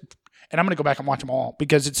because, and I'm going to go back and watch them all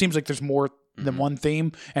because it seems like there's more than one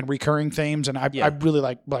theme and recurring themes, and I really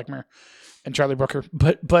like Black Mirror and Charlie Brooker.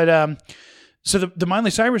 But so the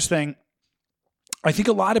Miley Cyrus thing, I think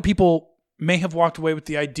a lot of people may have walked away with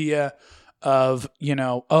the idea of,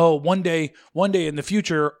 one day in the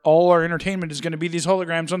future, all our entertainment is going to be these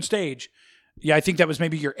holograms on stage. Yeah, I think that was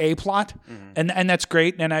maybe your A plot, and that's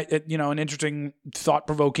great, and an interesting,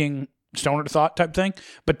 thought-provoking stoner thought type thing.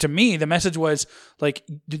 But to me, the message was like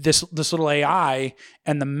this little AI,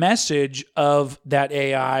 and the message of that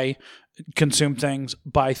AI: consume things,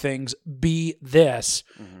 buy things, be this,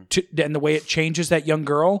 and the way it changes that young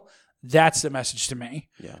girl. That's the message to me.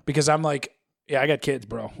 Yeah. Because I'm like, yeah, I got kids,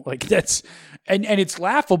 bro. Like that's, and it's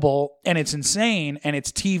laughable and it's insane and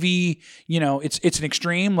it's TV, it's an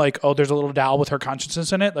extreme, like, oh, there's a little doll with her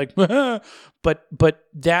consciousness in it. Like, but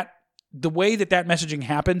that, the way that messaging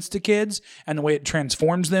happens to kids and the way it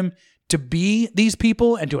transforms them to be these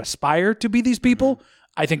people and to aspire to be these people,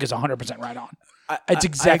 I think is 100% right on. It's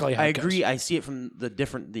exactly how it goes. I agree. I see it from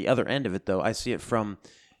the other end of it though. I see it from,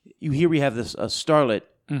 here we have this, a starlet,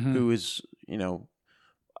 who is,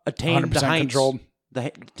 attained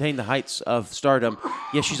the heights of stardom.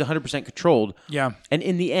 Yeah, she's 100% controlled. Yeah. And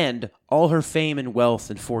in the end, all her fame and wealth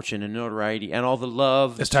and fortune and notoriety and all the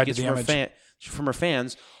love that she gets from her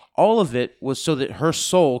fans, all of it was so that her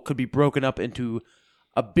soul could be broken up into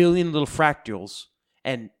a billion little fractals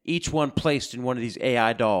and each one placed in one of these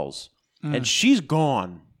AI dolls. And she's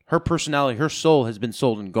gone. Her personality, her soul has been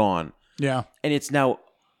sold and gone. Yeah. And it's now,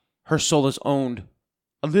 her soul is owned.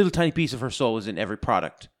 A little tiny piece of her soul is in every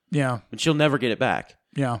product. Yeah. And she'll never get it back.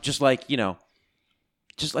 Yeah. Just like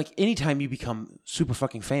anytime you become super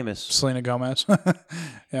fucking famous. Selena Gomez.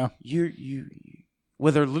 Yeah. You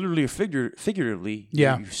whether literally or figuratively,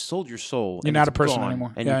 you've sold your soul. You're not a person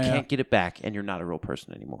anymore. And you can't get it back and you're not a real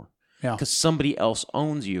person anymore. Yeah. Because somebody else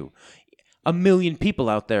owns you. 1 million people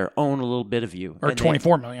out there own a little bit of you. Or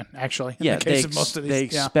 24 million, actually. In the case of most of these. They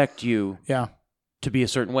expect you. Yeah. To be a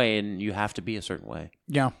certain way, and you have to be a certain way.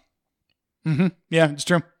 Yeah. Mm-hmm. Yeah, it's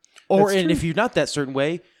true. If you're not that certain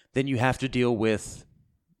way, then you have to deal with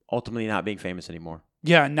ultimately not being famous anymore.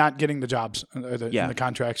 Yeah, not getting the jobs, or the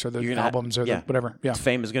contracts, or the albums, or the whatever. Yeah,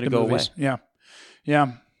 fame is going to go away. Yeah,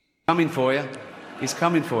 yeah. Coming for you. He's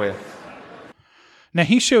coming for you. Now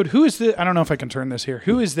he showed who is this? I don't know if I can turn this here.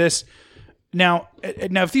 Who is this? Now,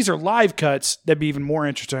 if these are live cuts, that'd be even more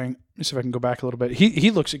interesting. Let me see if I can go back a little bit.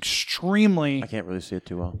 He looks extremely... I can't really see it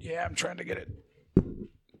too well. Yeah, I'm trying to get it.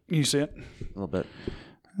 You see it? A little bit.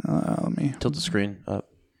 Let me... Tilt the screen up.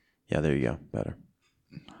 Yeah, there you go. Better.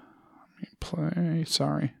 Let me play.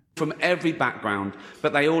 Sorry. From every background,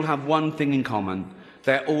 but they all have one thing in common.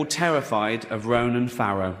 They're all terrified of Ronan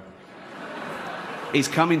Farrow. He's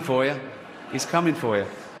coming for you. He's coming for you.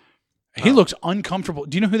 He looks uncomfortable.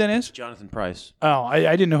 Do you know who that is? Jonathan Pryce. Oh, I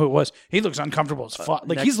didn't know who it was. He looks uncomfortable as fuck.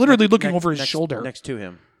 Like he's literally looking over his shoulder. Next to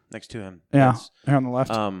him. Yeah, here on the left.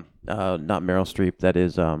 Not Meryl Streep. That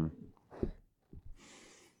is.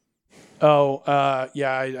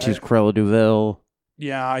 She's Cruella Duvall.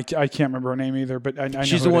 Yeah, I can't remember her name either, but I know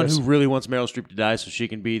she's the one who really wants Meryl Streep to die, so she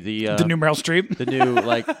can be the new Meryl Streep, the new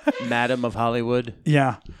Madam of Hollywood.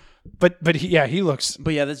 Yeah. But he looks...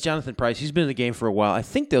 But yeah, that's Jonathan Pryce. He's been in the game for a while. I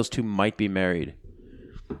think those two might be married.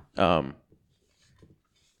 Let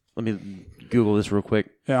me Google this real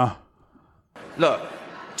quick. Yeah. Look,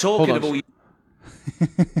 talking about...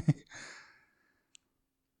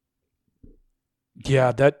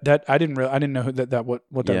 Yeah, that I didn't know who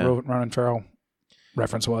what that Ronan Farrow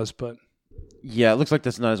reference was, but... Yeah, it looks like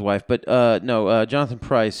that's not his wife. But no, Jonathan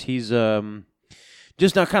Pryce, he's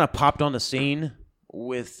just now kind of popped on the scene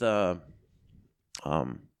with some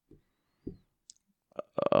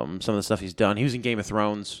of the stuff he's done. He was in Game of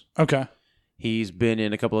Thrones. Okay. He's been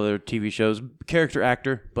in a couple other TV shows. Character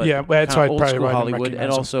actor, but that's why old school Hollywood, and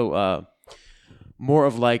also more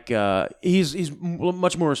of he's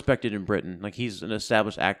much more respected in Britain. Like he's an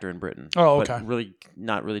established actor in Britain. Oh, okay. But really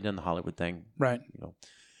not really done the Hollywood thing. Right.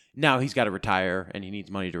 Now he's got to retire, and he needs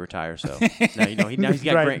money to retire. So now he's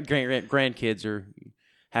got grandkids or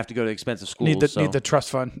have to go to expensive schools. Need the trust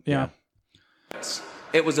fund. Yeah.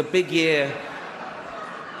 It was a big year.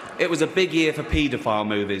 It was a big year for paedophile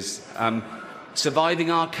movies. Surviving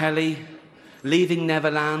R. Kelly, Leaving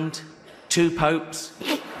Neverland, Two Popes.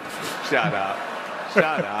 Shut up.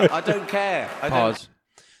 I don't care. Pause.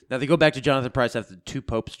 Now they go back to Jonathan Pryce after the Two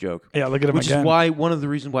Popes joke. Yeah, look at him which again. is why one of the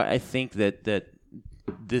reasons why I think that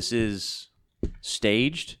this is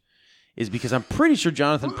staged is because I'm pretty sure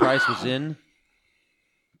Jonathan Pryce was in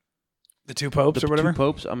the Two Popes or whatever. Two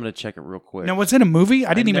Popes. I'm gonna check it real quick. Now, was it a movie?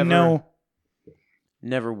 I didn't even know.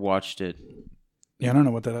 Never watched it. Yeah, I don't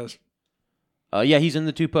know what that is. Yeah, he's in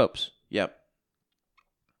the Two Popes. Yep.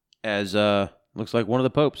 As looks like one of the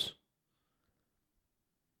popes.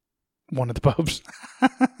 One of the popes.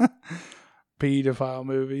 Pedophile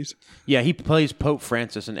movies. Yeah, he plays Pope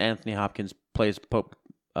Francis, and Anthony Hopkins plays Pope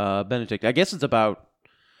Benedict. I guess it's about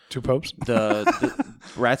Two popes. the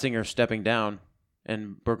Ratzinger stepping down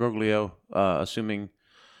and Bergoglio assuming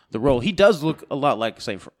the role. He does look a lot like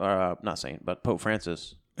but Pope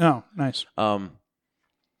Francis. Oh, nice.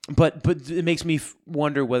 But it makes me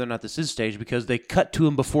wonder whether or not this is staged because they cut to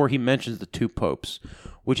him before he mentions the two popes,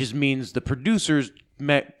 which means the producers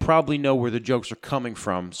probably know where the jokes are coming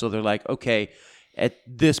from. So they're like, okay, at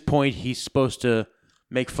this point he's supposed to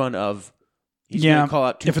make fun of. He's going to call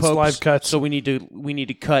out two if popes. It's live cuts. So we need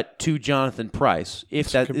to cut to Jonathan Pryce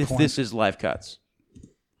if this is live cuts.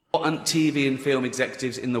 Important TV and film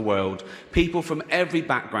executives in the world, people from every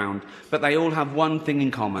background, but they all have one thing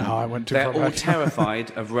in common. Oh, I went too They're far all back.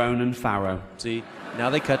 terrified of Ronan Farrow. See, now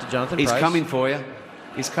they cut to Jonathan He's Pryce. coming for you.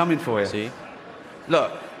 He's coming for you. See?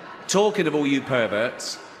 Look, talking of all you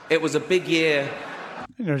perverts, it was a big year.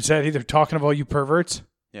 You know, said either talking of all you perverts.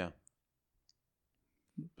 Yeah.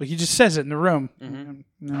 Like he just says it in the room. Mm-hmm.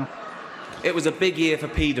 No. It was a big year for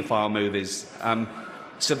paedophile movies.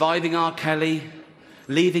 Surviving R. Kelly,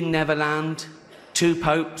 Leaving Neverland, Two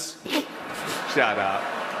Popes. Shut up.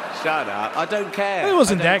 I don't care. It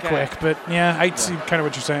wasn't I don't that care. quick, but yeah, I see kind of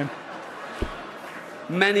what you're saying.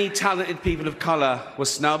 Many talented people of colour were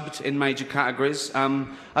snubbed in major categories.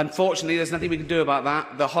 Unfortunately, there's nothing we can do about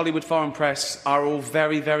that. The Hollywood foreign press are all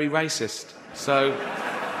very, very racist. So,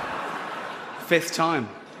 fifth time.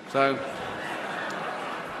 So,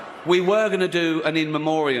 we were going to do an in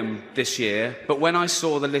memoriam this year, but when I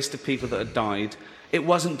saw the list of people that had died, it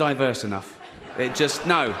wasn't diverse enough.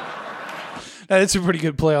 No. It's a pretty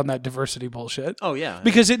good play on that diversity bullshit. Oh yeah.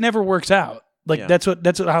 Because it never works out. Like Yeah. that's what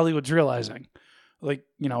Hollywood's realizing. Like,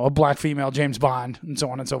 you know, a black female James Bond and so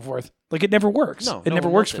on and so forth. Like it never works. No, it no never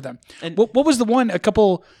one works wants for them. And- what was the one it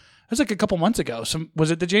was like a couple months ago.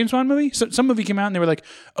 Was it the James Bond movie? Some movie came out and they were like,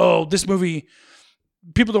 "Oh, this movie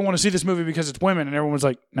people don't want to see this movie because it's women." And everyone was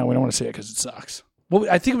like, "No, we don't want to see it because it sucks." Well,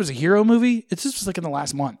 I think it was a hero movie. This was like in the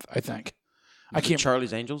last month, I think. I can't.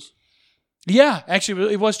 Charlie's Angels. Yeah,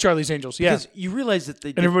 actually, it was Charlie's Angels. Yeah, Because you realize that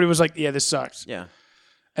and everybody was like, "Yeah, this sucks." Yeah.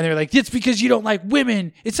 And they were like, "It's because you don't like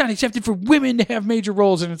women. It's not accepted for women to have major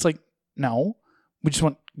roles." And it's like, no, we just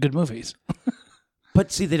want good movies. But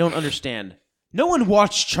see, they don't understand. No one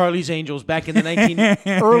watched Charlie's Angels back in the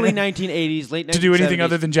early 1980s, late 1970s. To do anything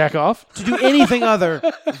other than jack off? To do anything other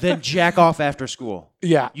than jack off after school.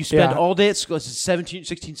 Yeah. You spend yeah. all day at school. It's 16,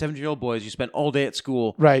 17-year-old boys. You spend all day at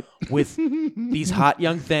school Right. with these hot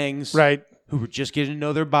young things Right. who were just getting to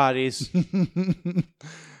know their bodies.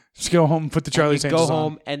 Just go home and put the Charlie's You Angels go on.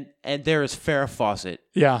 home, and there is Farrah Fawcett.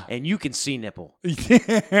 Yeah. And you can see nipple.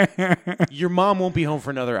 Your mom won't be home for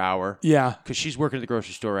another hour. Yeah. Because she's working at the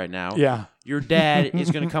grocery store right now. Yeah. Your dad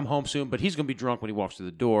is going to come home soon, but he's going to be drunk when he walks through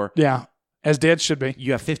the door. Yeah. As dads should be.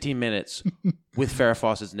 You have 15 minutes with Farrah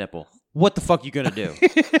Fawcett's nipple. What the fuck are you going to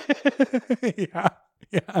do? Yeah.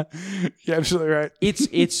 Yeah. You're absolutely right.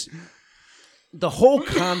 It's the whole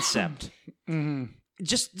concept.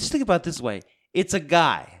 Just think about it this way. It's a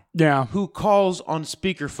guy Yeah. who calls on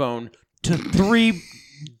speakerphone to 3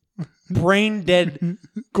 brain dead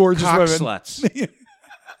Gorgeous cock women. sluts.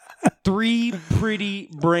 3 pretty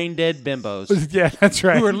brain dead bimbos Yeah, that's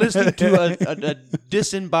right. who are listening to a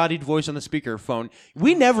disembodied voice on the speakerphone.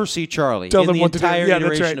 We never see Charlie Tell in them the what to do. entire Yeah, that's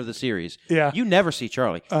iteration right. of the series. Yeah. You never see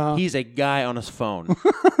Charlie. He's a guy on his phone.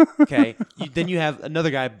 Okay. Then you have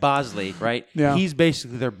another guy, Bosley, right? Yeah. He's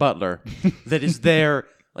basically their butler that is there.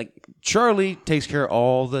 Like, Charlie takes care of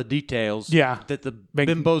all the details Yeah. that the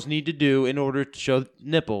bimbos need to do in order to show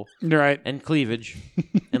nipple You're right. and cleavage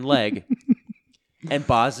and leg. And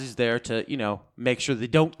Boz is there to, make sure they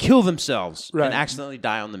don't kill themselves Right. and accidentally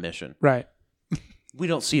die on the mission. Right. We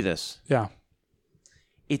don't see this. Yeah.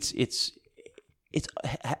 It's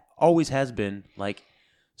always has been like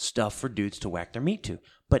stuff for dudes to whack their meat to.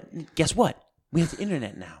 But guess what? We have the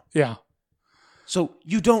internet now. Yeah. So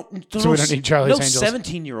you don't. So we don't need Charlie's no Angels.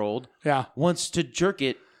 17-year-old Yeah. wants to jerk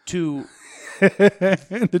it to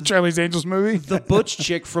The Charlie's Angels movie? the butch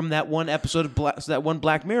chick from that one episode of that one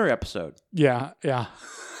Black Mirror episode. Yeah.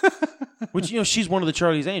 Which, she's one of the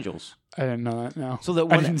Charlie's Angels. I didn't know that, no. So that I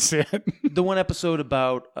one, didn't see it. the one episode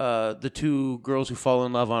about the two girls who fall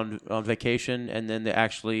in love on vacation, and then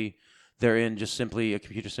they're in just simply a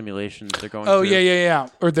computer simulation that they're going through. Yeah.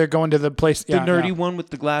 Or they're going to the place. The nerdy one with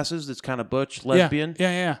the glasses that's kind of butch, lesbian.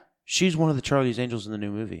 Yeah. She's one of the Charlie's Angels in the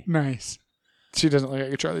new movie. Nice. She doesn't look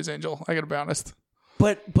like a Charlie's Angel. I got to be honest.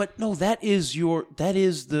 But no, that is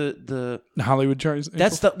the Hollywood Charlie's Angel.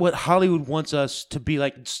 that's what Hollywood wants us to be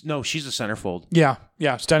like. No, she's the centerfold. Yeah.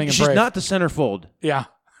 Stunning and She's brave. not the centerfold. Yeah.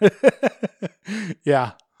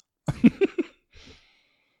 Yeah.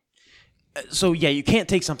 So yeah, you can't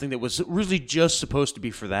take something that was really just supposed to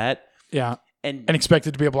be for that. Yeah. And expect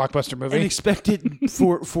it to be a blockbuster movie. and expect it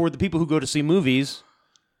for the people who go to see movies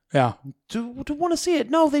yeah. to want to see it.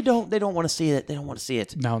 No, they don't. They don't want to see it. They don't want to see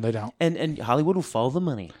it. No, they don't. And Hollywood will follow the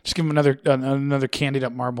money. Just give them another candied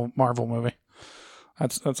up Marvel movie.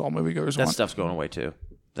 That's all moviegoers That want. stuff's going away too.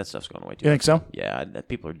 That stuff's going away too. You think so? Yeah,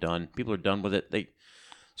 people are done. People are done with it.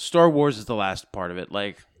 Star Wars is the last part of it.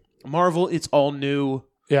 Like Marvel, it's all new.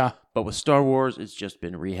 Yeah. But with Star Wars, it's just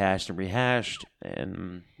been rehashed,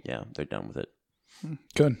 and yeah, they're done with it.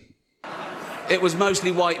 Good. It was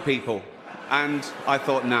mostly white people, and I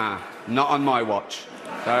thought, nah, not on my watch.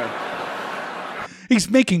 So He's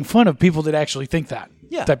making fun of people that actually think that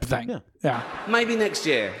type of thing. Yeah. maybe next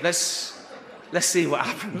year. Let's see what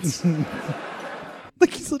happens.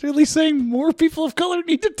 Like he's literally saying more people of color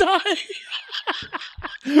need to die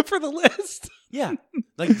for the list. Yeah,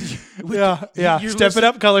 like Yeah. Step it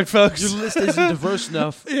up, colored folks. Your list isn't diverse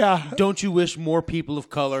enough. Yeah. Don't you wish more people of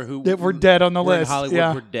color who That were dead on the were in list. Hollywood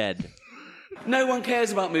Yeah. were dead? No one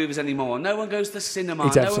cares about movies anymore. No one goes to the cinema.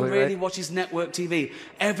 He's No one absolutely really right. watches network TV.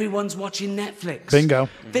 Everyone's watching Netflix. Bingo.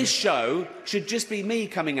 This show should just be me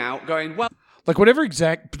coming out going, well, Like whatever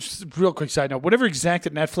exact, just a real quick side note, whatever exact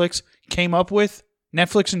that Netflix came up with,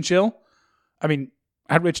 Netflix and chill. I mean,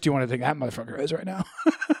 how rich do you want to think that motherfucker is right now?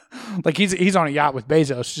 Like he's on a yacht with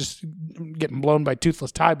Bezos, just getting blown by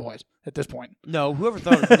toothless Thai boys at this point. No, whoever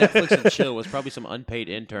thought of Netflix and chill was probably some unpaid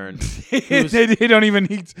intern They don't even.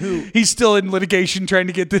 He's still in litigation trying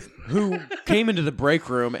to get the. who came into the break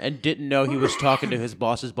room and didn't know he was talking to his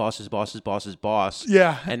boss's boss.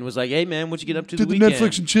 Yeah. And was like, "Hey man, what you get up to Did the the weekend?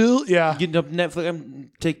 Netflix and chill? Yeah. Getting up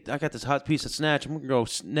Netflix. I got this hot piece of snatch. I'm gonna go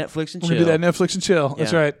Netflix and We're chill. gonna do that Netflix and chill.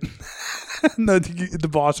 That's Yeah. right. No, the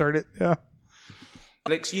boss heard it. Yeah.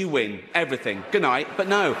 Netflix, you win everything. Good night. But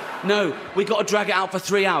no, we got to drag it out for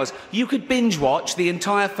 3 hours. You could binge watch the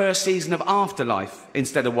entire first season of Afterlife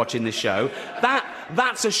instead of watching this show.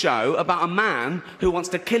 That's a show about a man who wants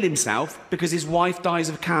to kill himself because his wife dies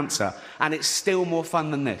of cancer, and it's still more fun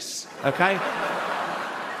than this. Okay?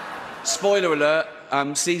 Spoiler alert: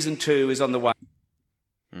 season 2 is on the way.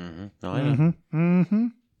 Oh, yeah.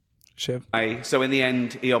 Shiv. So in the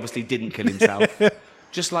end, he obviously didn't kill himself,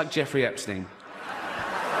 just like Jeffrey Epstein.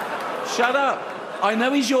 Shut up! I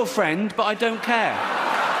know he's your friend, but I don't care.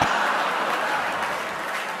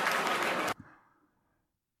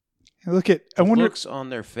 Look at. I wonder. Looks on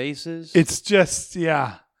their faces. It's just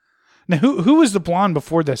yeah. Now who was the blonde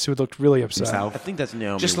before this who looked really upset? Himself. I think that's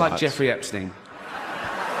Naomi Just like Watts. Jeffrey Epstein.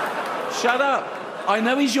 Shut up! I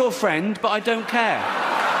know he's your friend, but I don't care.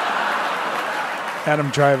 Adam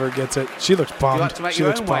Driver gets it. She looks bummed. You like to make She your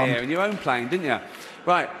looks own way bummed. here in your own plane, didn't you?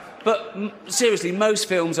 Right. But seriously, most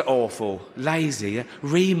films are awful, lazy,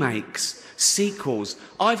 remakes, sequels.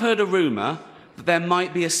 I've heard a rumour that there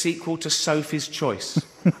might be a sequel to Sophie's Choice.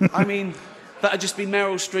 I mean, that'd just be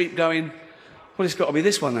Meryl Streep going, well, it's got to be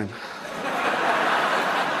this one then.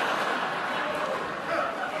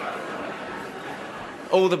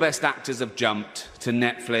 All the best actors have jumped to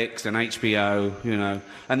Netflix and HBO, you know.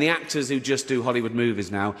 And the actors who just do Hollywood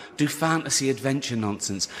movies now do fantasy adventure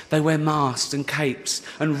nonsense. They wear masks and capes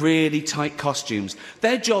and really tight costumes.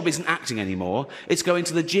 Their job isn't acting anymore. It's going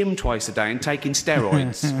to the gym twice a day and taking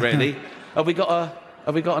steroids, really. Have we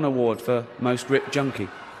got an award for most ripped junkie?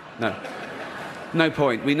 No. No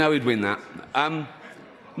point. We know he'd win that.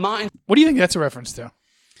 Martin... What do you think that's a reference to?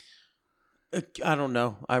 I don't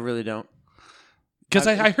know. I really don't. Because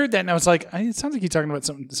I heard that and I was like, it sounds like you're talking about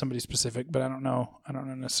somebody specific, but I don't know. I don't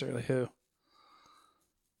know necessarily who.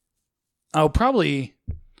 Oh, probably.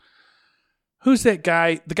 Who's that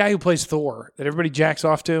guy? The guy who plays Thor that everybody jacks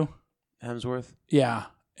off to? Hemsworth. Yeah.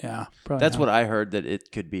 Probably That's him. what I heard that it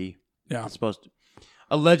could be. Yeah. It's supposed to.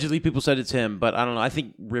 Allegedly, people said it's him, but I don't know. I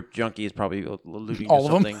think Rip Junkie is probably alluding All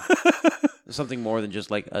to of them? something. something more than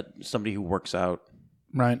just like somebody who works out,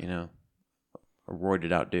 Right. you know, a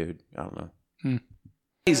roided out dude. I don't know.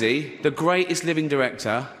 Easy, the greatest living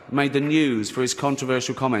director, made the news for his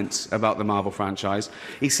controversial comments about the Marvel franchise.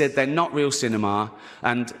 He said they're not real cinema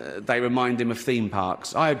and they remind him of theme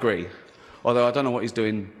parks. I agree. Although I don't know what he's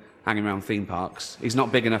doing hanging around theme parks. He's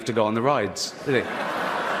not big enough to go on the rides, is he?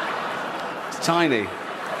 It's tiny.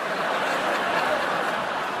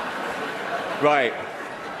 Right.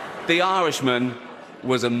 The Irishman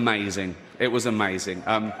was amazing. It was amazing.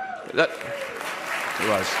 It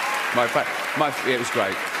was. It was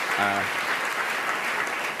great.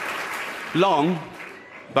 Long,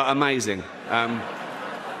 but amazing.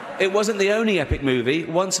 It wasn't the only epic movie.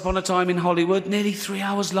 Once Upon a Time in Hollywood, nearly 3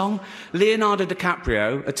 hours long. Leonardo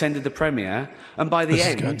DiCaprio attended the premiere, and by the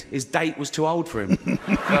end, his date was too old for him.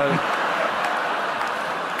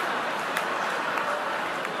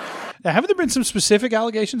 Now, haven't there been some specific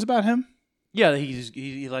allegations about him? Yeah,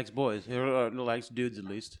 he likes boys. He likes dudes at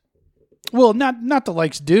least. Well, not the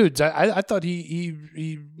likes dudes. I thought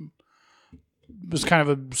he was kind of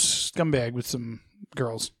a scumbag with some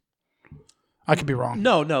girls. I could be wrong.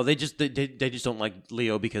 No, they just don't like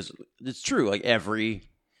Leo because it's true. Like every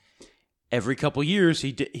couple years,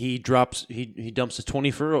 he dumps his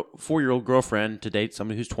 24-year-old girlfriend to date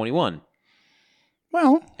somebody who's 21.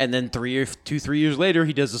 Well, and then 3 years later,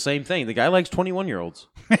 he does the same thing. The guy likes 21-year-olds.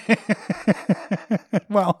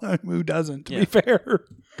 Well, who doesn't? To be fair,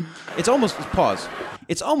 it's almost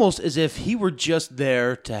It's almost as if he were just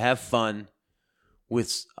there to have fun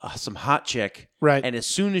with some hot chick, right? And as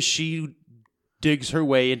soon as she digs her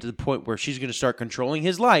way into the point where she's going to start controlling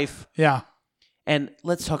his life, yeah. And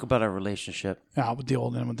let's talk about our relationship. Yeah, with the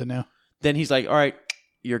old and with the new. Then he's like, "All right,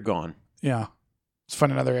 you're gone." Yeah, let's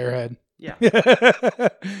find another airhead. Yeah,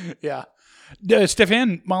 yeah.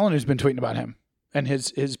 Stefan Molyneux's been tweeting about him and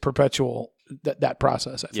his perpetual that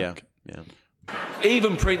process. I think. Yeah.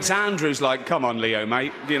 Even Prince Andrew's like, "Come on, Leo,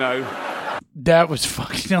 mate," you know. That was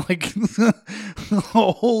fucking like,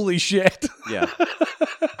 holy shit. Yeah.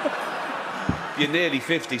 You're nearly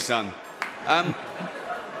 50, son.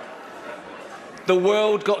 The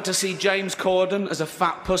world got to see James Corden as a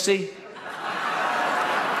fat pussy.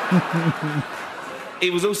 He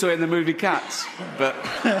was also in the movie Cats, but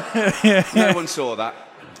no one saw that.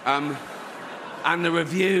 And the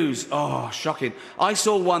reviews, shocking. I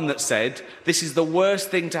saw one that said, "This is the worst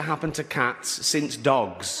thing to happen to cats since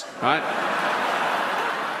dogs," right?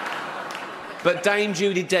 But Dame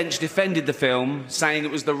Judi Dench defended the film, saying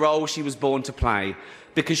it was the role she was born to play,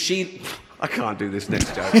 because she... I can't do this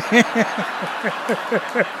next joke.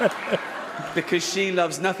 Because she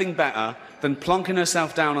loves nothing better than plonking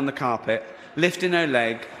herself down on the carpet, lifting her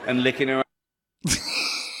leg, and licking her...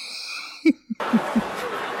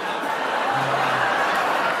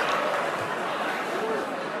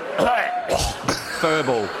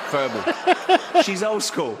 Furball. She's old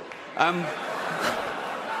school.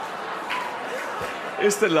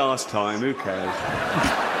 It's the last time, who cares?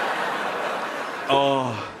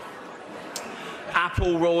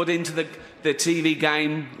 Apple roared into the TV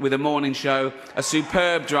game with a morning show, a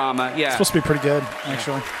superb drama, yeah. It's supposed to be pretty good,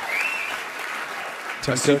 actually.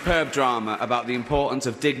 A superb drama about the importance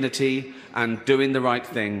of dignity and doing the right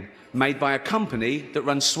thing, made by a company that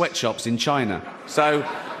runs sweatshops in China. So,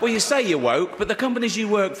 well, you say you're woke, but the companies you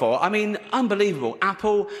work for, I mean, unbelievable.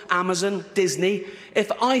 Apple, Amazon, Disney. If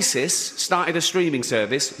ISIS started a streaming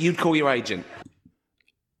service, you'd call your agent.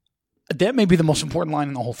 That may be the most important line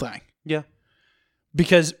in the whole thing. Yeah.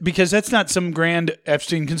 Because that's not some grand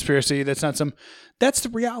Epstein conspiracy. That's the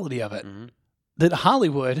reality of it. Mm-hmm. That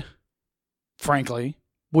Hollywood, frankly,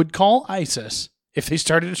 would call ISIS if they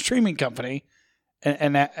started a streaming company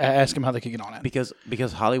and ask them how they could get on it.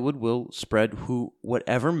 Because Hollywood will spread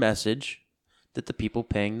whatever message that the people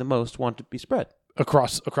paying the most want to be spread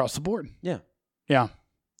across the board. Yeah. Yeah.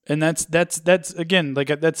 And that's again, like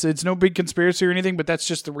it's no big conspiracy or anything, but that's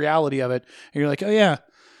just the reality of it. And you're like, oh yeah,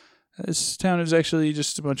 this town is actually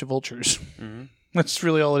just a bunch of vultures. Mm-hmm. That's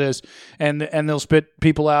really all it is. And they'll spit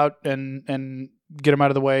people out and get them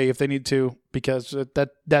out of the way if they need to, because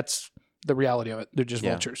that's the reality of it. They're just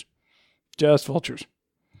vultures. Just vultures.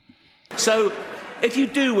 So, if you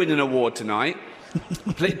do win an award tonight,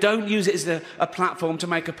 don't use it as a platform to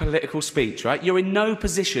make a political speech, right? You're in no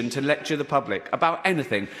position to lecture the public about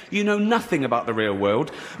anything. You know nothing about the real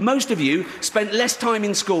world. Most of you spent less time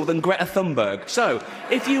in school than Greta Thunberg. So,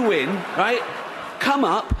 if you win, right, come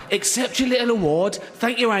up, accept your little award,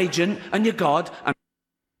 thank your agent and your God, and...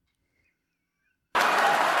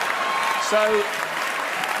 So...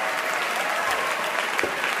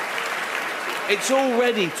 It's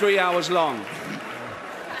already 3 hours long.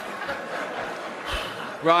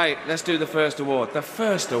 Right, let's do the first award. The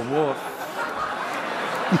first award.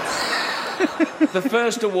 The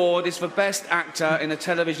first award is for Best Actor in a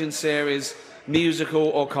Television Series, Musical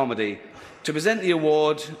or Comedy. To present the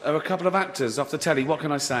award are a couple of actors off the telly. What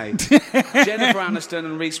can I say? Jennifer Aniston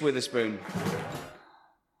and Reese Witherspoon.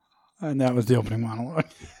 And that was the opening monologue.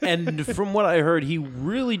 And from what I heard, he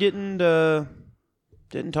really didn't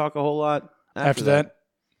talk a whole lot after that.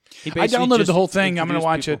 I downloaded the whole thing. I'm going to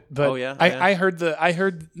watch people. it, but Oh, yeah? I heard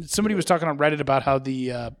somebody was talking on Reddit about how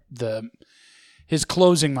his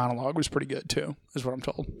closing monologue was pretty good too. Is what I'm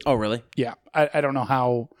told. Oh, really? Yeah, I don't know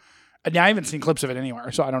how. I haven't seen clips of it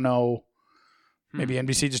anywhere, so I don't know. Maybe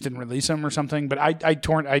NBC just didn't release them or something. But I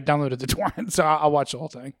downloaded the torrent, so I'll watch the whole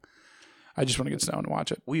thing. I just want to get stoned and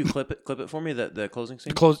watch it. Will you clip it for me? The closing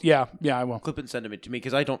scene. Yeah, I will. Clip it and send it to me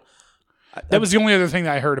because I don't. That was the only other thing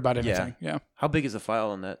that I heard about anything. Yeah. How big is the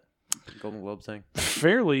file on that Golden Globe thing?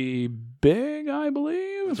 Fairly big, I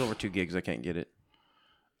believe. It's over 2 gigs. I can't get it.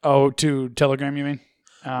 Oh, to Telegram, you mean?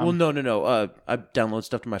 Well, no. I download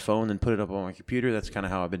stuff to my phone and put it up on my computer. That's kind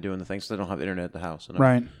of how I've been doing the things. So I don't have internet at the house, and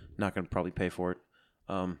I'm not going to probably pay for it.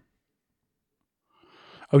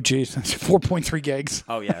 Oh, geez, 4.3 gigs.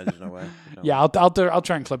 Oh yeah, there's no way. No. Yeah, I'll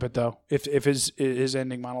try and clip it though. If his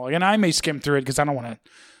ending monologue, and I may skim through it because I don't want to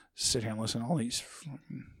sit here and listen to all these.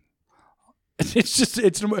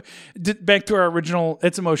 It's back to our original.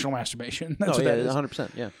 It's emotional masturbation. That's what that is.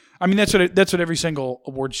 100%. Yeah. I mean, that's what every single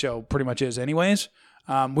award show pretty much is, anyways.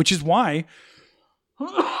 Which is why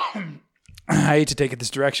I hate to take it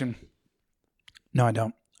this direction. No, I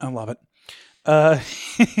don't. I love it.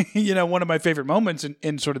 One of my favorite moments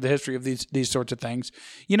in sort of the history of these sorts of things,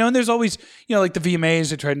 and there's always, like the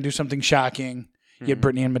VMAs, they try to do something shocking. You had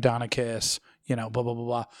Britney and Madonna kiss, blah, blah, blah,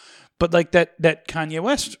 blah. But like that Kanye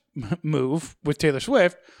West move with Taylor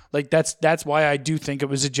Swift, like that's why I do think it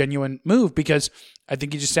was a genuine move, because I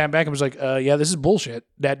think he just sat back and was like, yeah, this is bullshit.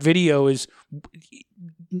 That video is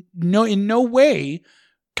in no way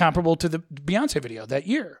comparable to the Beyonce video that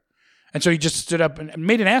year. And so he just stood up and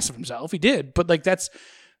made an ass of himself. He did. But like I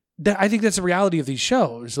think that's the reality of these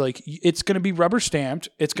shows. Like, it's going to be rubber stamped.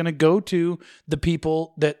 It's going to go to the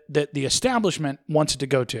people that the establishment wants it to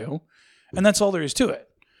go to. And that's all there is to it.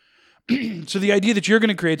 So the idea that you're going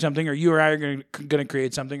to create something, or you or I are going to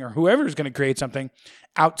create something, or whoever is going to create something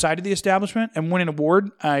outside of the establishment and win an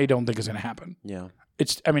award, I don't think is going to happen. Yeah.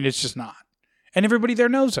 It's just not. And everybody there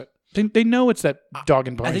knows it. They know it's that dog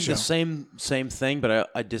and pony I think show. the same thing, but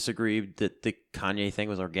I disagree that the Kanye thing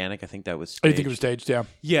was organic. I think that was staged. I think it was staged, yeah.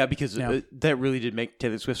 Yeah, because that really did make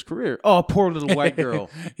Taylor Swift's career. Oh, poor little white girl.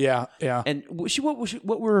 Yeah. And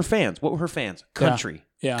what were her fans? What were her fans? Country.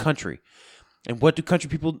 Yeah. Country. And what do country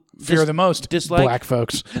people fear the most? Dislike? Black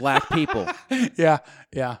folks. Black people. Yeah.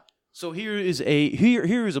 So here is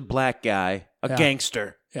a black guy, a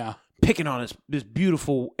gangster. Yeah. Picking on this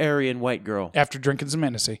beautiful Aryan white girl after drinking some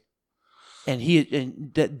Hennessy.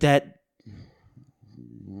 And don't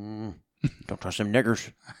trust them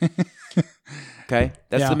niggers. Okay,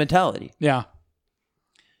 that's the mentality. Yeah,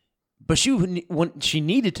 but she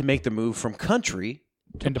needed to make the move from country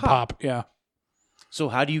to pop. Yeah. So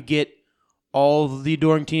how do you get all the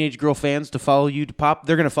adoring teenage girl fans to follow you to pop?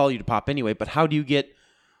 They're going to follow you to pop anyway. But how do you get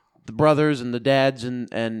the brothers and the dads and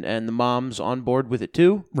the moms on board with it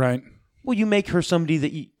too? Right. Well, you make her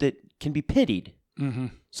somebody that can be pitied. Mm-hmm.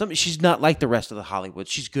 She's not like the rest of the Hollywood.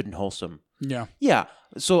 She's good and wholesome. Yeah. Yeah.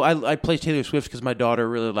 So I play Taylor Swift because my daughter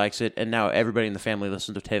really likes it, and now everybody in the family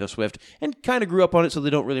listens to Taylor Swift and kind of grew up on it, so they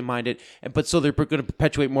don't really mind it. But so they're going to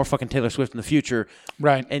perpetuate more fucking Taylor Swift in the future.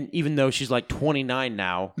 Right. And even though she's like 29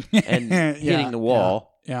 now and hitting the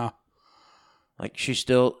wall. Yeah. Like, she's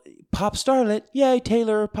still pop starlet. Yay,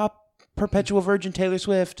 Taylor. Pop perpetual virgin Taylor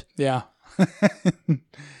Swift. Yeah.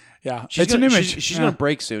 Yeah. It's an image. She's going to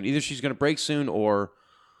break soon. Either she's going to break soon or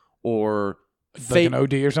like an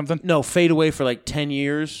OD or something? No, fade away for like 10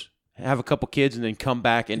 years, have a couple kids, and then come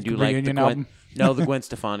back and do like the Gwen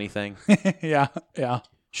Stefani thing. Yeah.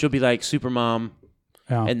 She'll be like Supermom,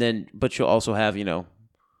 and then, but she'll also have,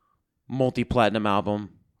 multi-platinum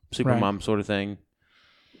album, Supermom sort of thing.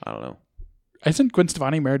 I don't know. Isn't Gwen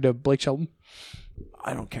Stefani married to Blake Shelton?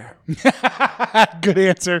 I don't care. Good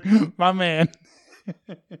answer, my man.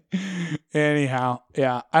 Anyhow,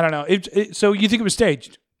 yeah, I don't know. So you think it was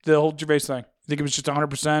staged, the whole Gervais thing? You think it was just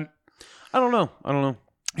 100%? I don't know.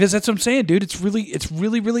 Because that's what I'm saying, dude. It's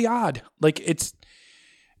really, really odd. Like, it's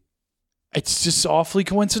just awfully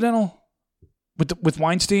coincidental with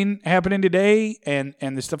Weinstein happening today and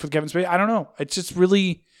the stuff with Kevin Spacey. I don't know. It's just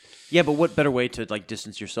really. Yeah, but what better way to like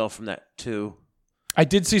distance yourself from that too? I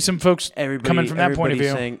did see some folks coming from that point of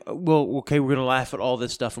view. Saying, well, okay, we're going to laugh at all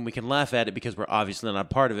this stuff, and we can laugh at it because we're obviously not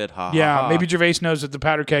part of it. Ha, yeah, ha, ha. maybe Gervais knows that the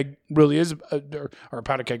powder keg really is, or a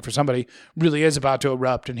powder keg for somebody, really is about to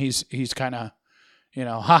erupt, and he's kind of,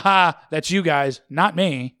 that's you guys, not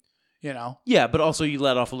me, Yeah, but also you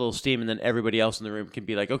let off a little steam, and then everybody else in the room can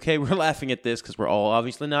be like, okay, we're laughing at this because we're all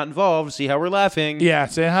obviously not involved. See how we're laughing. Yeah,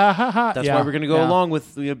 say ha, ha, ha. That's why we're going to go along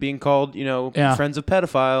with being called, friends of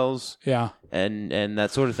pedophiles. Yeah. And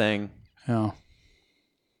that sort of thing. Yeah.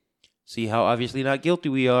 See how obviously not guilty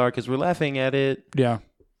we are because we're laughing at it. Yeah.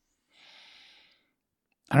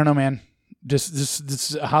 I don't know, man. Just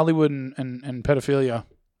this Hollywood and pedophilia.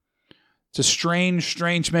 It's a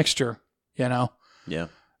strange mixture, Yeah.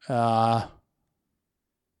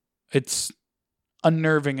 It's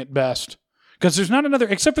unnerving at best. Because there's not another,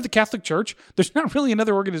 except for the Catholic Church, there's not really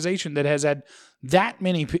another organization that has had that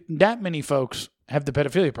many folks have the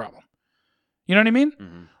pedophilia problem. You know what I mean?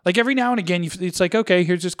 Mm-hmm. Like every now and again, it's like, okay,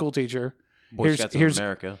 here's a school teacher. Boy Scouts of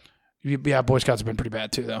America. Yeah, Boy Scouts have been pretty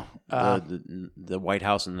bad too, though. The White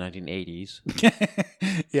House in the 1980s.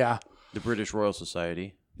 Yeah. The British Royal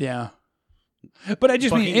Society. Yeah. But I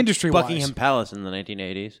just mean industry-wise. Buckingham Palace in the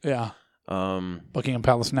 1980s. Yeah. Buckingham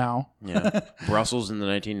Palace now. Yeah. Brussels in the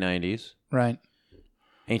 1990s. Right.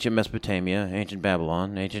 Ancient Mesopotamia, ancient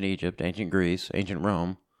Babylon, ancient Egypt, ancient Greece, ancient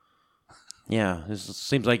Rome. Yeah, it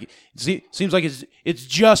seems like it's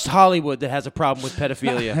just Hollywood that has a problem with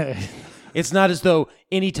pedophilia. It's not as though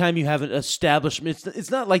anytime you have an establishment,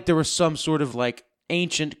 it's not like there was some sort of like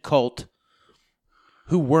ancient cult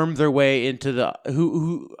who wormed their way into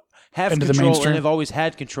who have into control and have always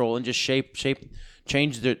had control and just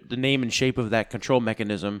change the name and shape of that control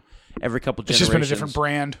mechanism every couple generations. It's just been a different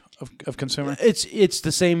brand of consumer. It's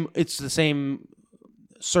the same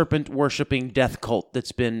serpent worshipping death cult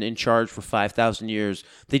that's been in charge for 5,000 years.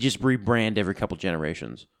 They just rebrand every couple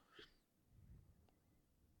generations.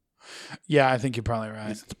 Yeah, I think you're probably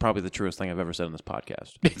right. It's probably the truest thing I've ever said on this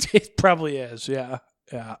podcast. It probably is, yeah.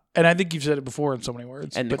 And I think you've said it before in so many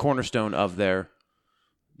words. And the cornerstone of their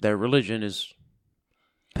religion is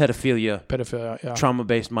pedophilia, yeah.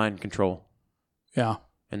 trauma-based mind control. Yeah.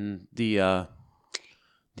 And the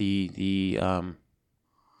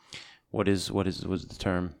what is the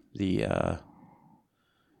term? The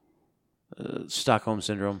Stockholm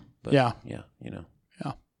syndrome. But yeah. Yeah.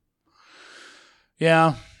 Yeah.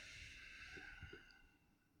 Yeah.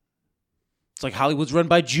 It's like Hollywood's run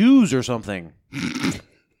by Jews or something. Don't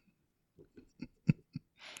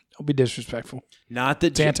be disrespectful. Not that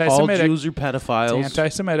it's anti-Semitic. All Jews are pedophiles. It's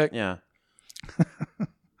anti-Semitic. Yeah.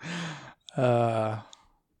 That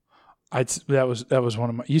was one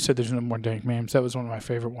of my. You said there's no more dank memes. That was one of my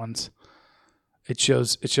favorite ones. It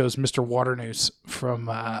shows Mr. Waternoose from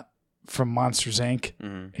Monsters Inc.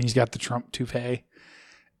 And he's got the Trump toupee,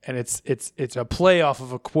 and it's a play off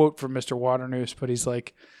of a quote from Mr. Waternoose. But he's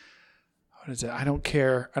like, what is it? I don't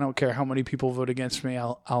care how many people vote against me.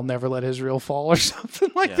 I'll never let Israel fall or something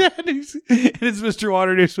like that. And it's Mr.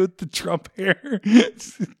 Waternoose with the Trump hair.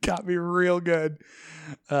 It's got me real good.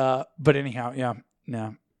 But anyhow, yeah.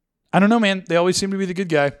 I don't know, man. They always seem to be the good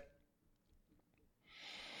guy.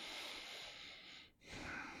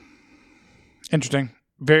 Interesting.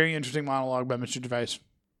 Very interesting monologue by Mr. Gervais.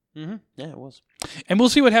 Mm-hmm. Yeah, it was. And we'll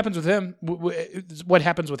see what happens with him. What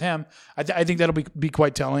happens with him? I think that'll be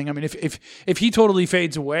quite telling. I mean, if he totally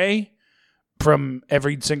fades away from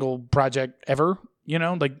every single project ever,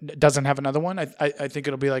 like doesn't have another one, I think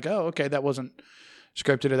it'll be like, oh, okay, that wasn't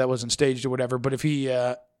scripted or that wasn't staged or whatever. But if he,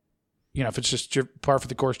 if it's just par for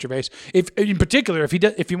the course, Gervais. If in particular, if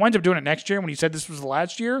he winds up doing it next year, when he said this was the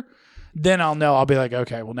last year, then I'll know. I'll be like,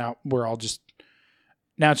 okay, well now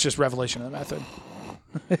it's just revelation of the method.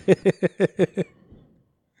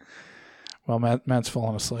 Well, Matt's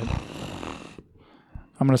falling asleep.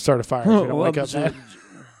 I'm going to start a fire if you don't wake up, Matt.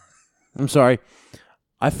 I'm sorry.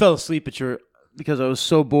 I fell asleep because I was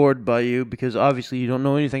so bored by you, because obviously you don't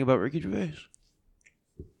know anything about Ricky Gervais.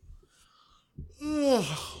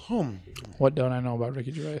 What don't I know about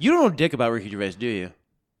Ricky Gervais? You don't know dick about Ricky Gervais, do you?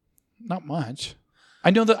 Not much.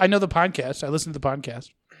 I know the podcast. I listened to the podcast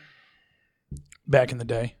back in the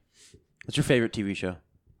day. What's your favorite TV show?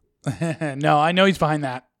 No, I know he's behind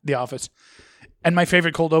that, The Office. And my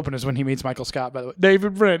favorite cold open is when he meets Michael Scott, by the way.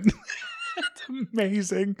 David Brent. It's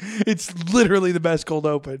amazing. It's literally the best cold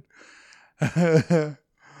open. No,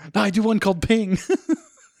 I do one called Ping.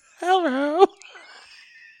 Hello.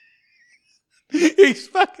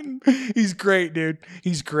 He's great, dude.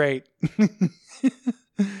 He's great.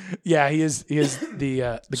 Yeah, he is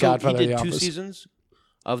the Godfather of The Office. He did 2 seasons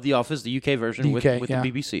of The Office, the UK version with the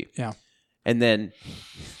BBC. Yeah. And then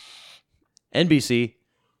NBC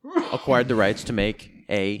acquired the rights to make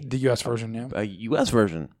The U.S. version, yeah. a U.S.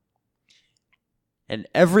 version. And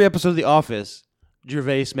every episode of The Office,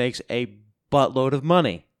 Gervais makes a buttload of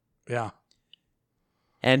money. Yeah.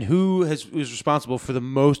 And who is responsible for the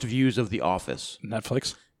most views of The Office?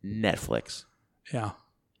 Netflix. Yeah.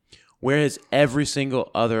 Whereas every single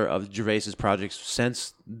other of Gervais's projects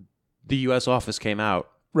since the U.S. Office came out.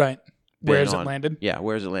 Right. Where's it landed? Yeah,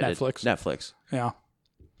 where's it landed? Netflix. Yeah.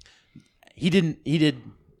 He did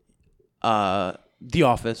The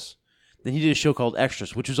Office. Then he did a show called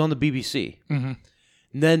Extras, which was on the BBC. Mm-hmm.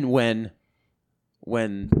 And then when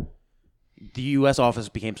the U.S. Office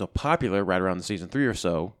became so popular, right around the season 3 or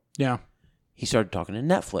so, yeah, he started talking to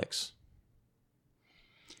Netflix.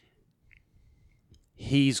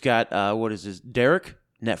 He's got what is this? Derek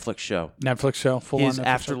Netflix show. Full on Netflix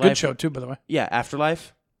Afterlife show. Good show too, by the way. Yeah,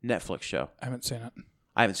 Afterlife Netflix show. I haven't seen it.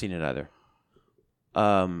 I haven't seen it either.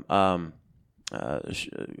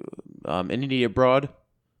 Indie Abroad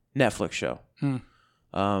Netflix show.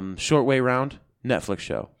 Short Way Round Netflix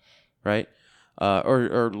show, right?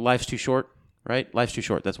 Or Life's Too Short, right? Life's Too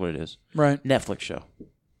Short. That's what it is. Right. Netflix show.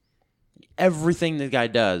 Everything the guy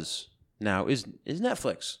does now is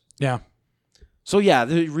Netflix. Yeah. So yeah,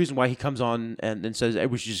 the reason why he comes on and says, hey,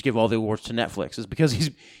 we should just give all the awards to Netflix is because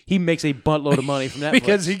he makes a buttload of money from Netflix.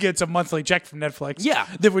 Because he gets a monthly check from Netflix. Yeah.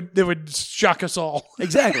 That would shock us all.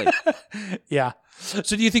 Exactly. Yeah. So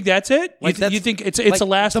do you think that's it? You think it's like the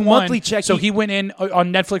last the one? monthly check So he went in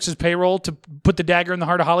on Netflix's payroll to put the dagger in the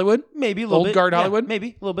heart of Hollywood? Maybe a little bit. Old guard Yeah, Hollywood?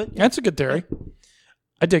 maybe a little bit. Yeah. That's a good theory.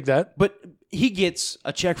 I dig that. But he gets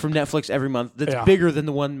a check from Netflix every month that's Yeah. bigger than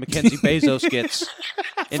the one Mackenzie Bezos gets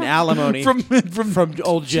in alimony From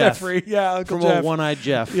old Jeff. Jeffrey. Yeah, Uncle From Jeff. old one-eyed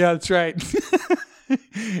Jeff. Yeah, that's right.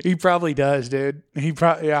 He probably does, dude.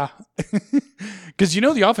 Yeah. Because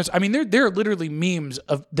The Office. I mean, there are literally memes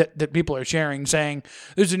of that people are sharing saying,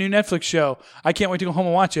 "There's a new Netflix show. I can't wait to go home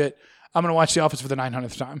and watch it. I'm gonna watch The Office for the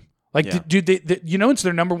 900th time." Like, Yeah. dude, it's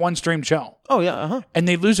their number one streamed show, Oh, yeah, and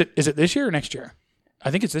they lose it. Is it this year or next year? I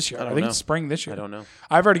think it's this year. I think know. it's spring this year. I don't know.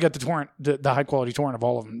 I've already got the torrent, the high quality torrent of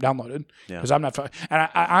all of them downloaded because Yeah. I'm not. And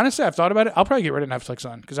I honestly, I've thought about it. I'll probably get rid of Netflix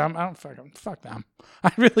on because I don't fuck them.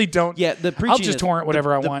 I really don't. Yeah, the preachiness. I'll just torrent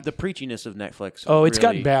whatever I want. The preachiness of Netflix. Oh, it's really,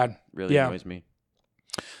 gotten bad. Really Yeah. annoys me.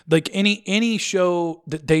 Like any show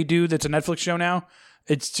that they do that's a Netflix show now,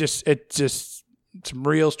 it's just some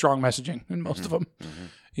real strong messaging in most of them.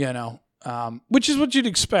 Which is what you'd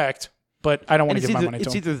expect, but I don't want to give my money to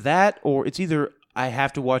It's them. either that or it's either I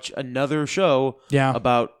have to watch another show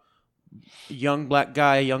about young black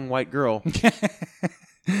guy, young white girl.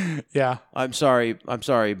 Yeah. I'm sorry,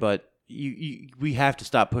 but we have to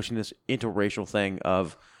stop pushing this interracial thing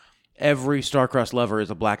of every star-crossed lover is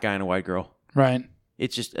a black guy and a white girl. Right.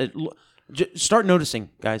 It's just start noticing,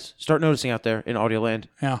 guys. Start noticing out there in Audioland.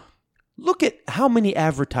 Yeah. Look at how many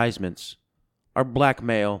advertisements are black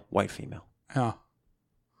male, white female. Yeah.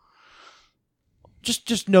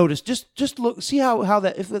 Just notice. Just look. See how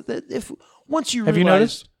that if once you Have you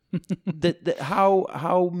realize noticed that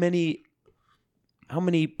how many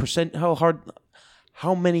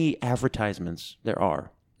advertisements there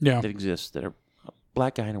are Yeah. that exist that are a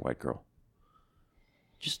black guy and a white girl.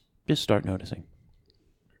 Just start noticing.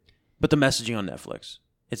 But the messaging on Netflix,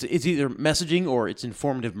 it's either messaging or it's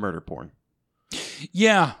informative murder porn.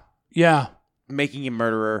 Yeah. Yeah. Making a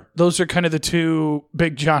murderer. Those are kind of the two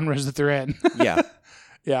big genres that they're in. Yeah.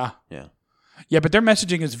 Yeah. Yeah. Yeah, but their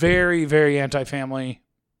messaging is very, very anti-family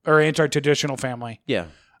or anti-traditional family. Yeah.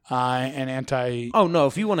 And anti... Oh, no.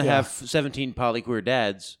 If you want to have 17 polyqueer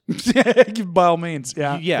dads... By all means.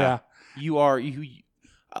 Yeah. Yeah. You are...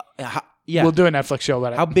 yeah. We'll do a Netflix show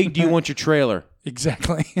about it. How big do you want your trailer?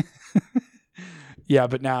 Exactly. Yeah,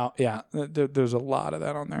 but now, there's a lot of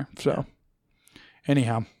that on there. So,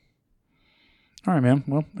 anyhow. All right, man.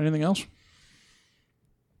 Well, anything else?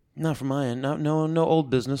 Not from my end. No old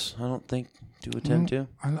business. I don't think to attend to.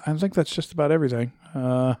 I think that's just about everything.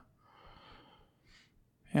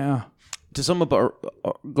 Yeah. To sum up,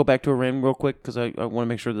 go back to Iran real quick because I want to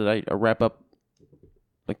make sure that I wrap up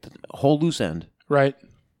like the whole loose end. Right.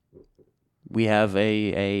 We have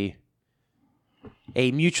a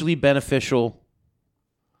mutually beneficial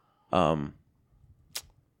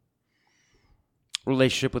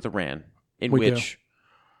relationship with Iran in which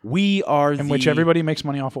we are which everybody makes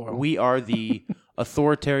money off oil. We are the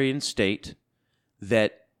authoritarian state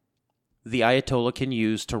that the Ayatollah can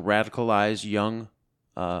use to radicalize young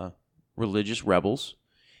religious rebels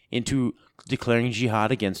into declaring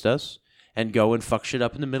jihad against us and go and fuck shit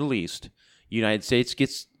up in the Middle East. United States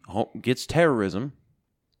gets terrorism.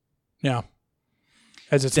 Yeah.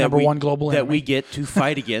 As its number one global enemy. That we get to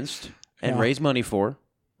fight against and raise money for,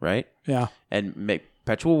 right? Yeah. And make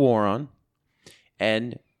perpetual war on,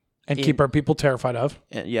 and keep our people terrified of.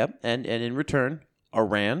 And in return,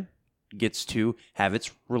 Iran gets to have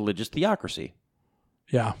its religious theocracy.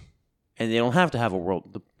 Yeah. And they don't have to have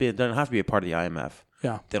they don't have to be a part of the IMF.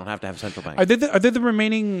 Yeah. They don't have to have a central bank. Are they the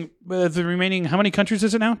remaining? How many countries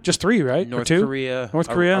is it now? Just 3, right? North or 2? Korea,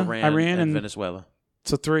 Iran, and Venezuela.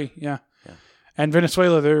 So 3, yeah. And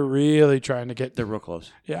Venezuela, they're really trying to get. They're real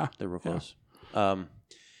close. Yeah, they're real close.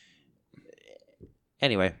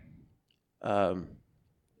 Anyway,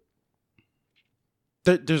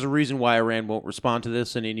 there's a reason why Iran won't respond to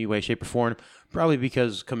this in any way, shape, or form. Probably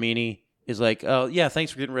because Khomeini is like, oh yeah,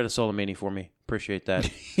 thanks for getting rid of Soleimani for me. Appreciate that.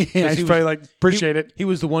 Yeah, he's probably like, appreciate it. He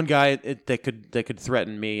was the one guy that could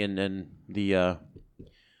threaten me and the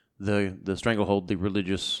stranglehold the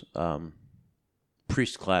religious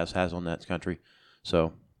priest class has on that country.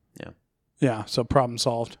 So yeah. So problem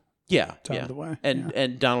solved. Yeah, out of the way.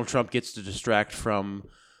 And Donald Trump gets to distract from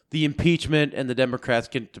the impeachment, and the Democrats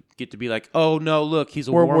get to be like, oh no, look, he's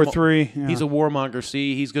a World War III. Yeah. He's a warmonger.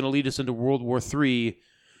 See, he's going to lead us into World War III.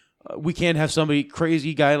 We can't have somebody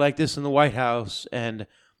crazy guy like this in the White House, and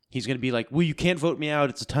he's going to be like, well, you can't vote me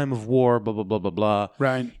out. It's a time of war. Blah blah blah blah blah.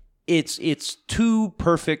 Right. It's too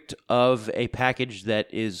perfect of a package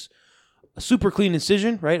that is a super clean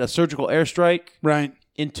incision, right? A surgical airstrike, right,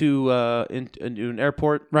 into an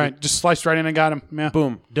airport, right? Just sliced right in and got him. Yeah.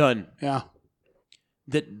 Boom, done. Yeah.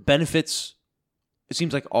 That benefits. It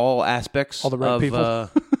seems like all aspects, all the right people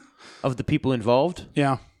of the people involved.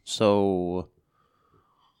 Yeah. So.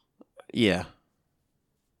 Yeah.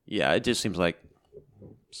 It just seems like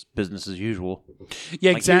business as usual.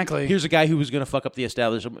 Yeah, exactly. Here's a guy who was going to fuck up the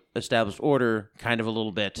established order kind of a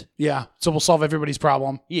little bit. Yeah, so we'll solve everybody's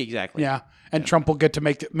problem. Yeah, exactly. Yeah, and Trump will get to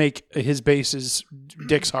make his base's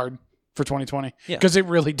dicks hard for 2020. Yeah, because it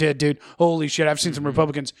really did, dude. Holy shit! I've seen some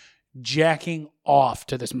Republicans jacking off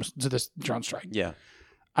to this drone strike. Yeah.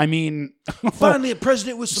 I mean, finally a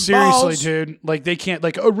president with some seriously, balls. dude. Like they can't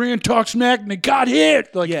Iran talk smack and they got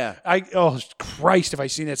hit. Like, yeah. Oh Christ, have I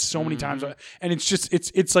seen that so many times? And it's just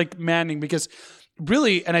it's like maddening because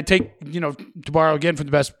really, and I take to borrow again from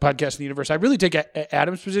the best podcast in the universe, I really take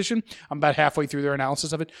Adam's position. I'm about halfway through their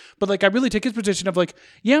analysis of it, but I really take his position of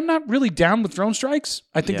I'm not really down with drone strikes.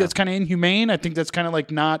 I think that's kind of inhumane. I think that's kind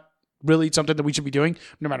of not really something that we should be doing,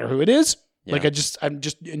 no matter who it is. Yeah. I'm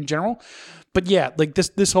just in general. But yeah,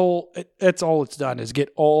 this whole, that's all it's done is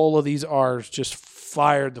get all of these R's just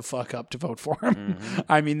fired the fuck up to vote for him. Mm-hmm.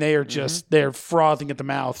 I mean, they are just, they're frothing at the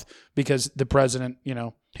mouth because the president,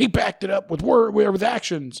 he backed it up with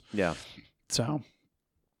actions. Yeah. So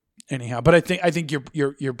anyhow, but I think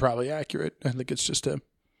you're probably accurate. I think it's just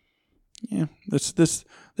this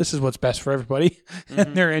is what's best for everybody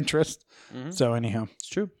and their interest. Mm-hmm. So anyhow, it's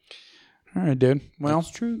true. All right, dude. Well,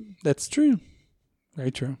 that's true. That's true.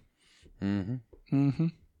 Very true. Mm-hmm. Mm-hmm.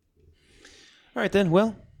 All right, then.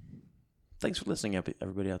 Well, thanks for listening,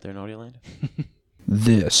 everybody out there in Audioland.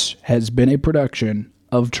 This has been a production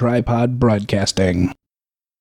of Tripod Broadcasting.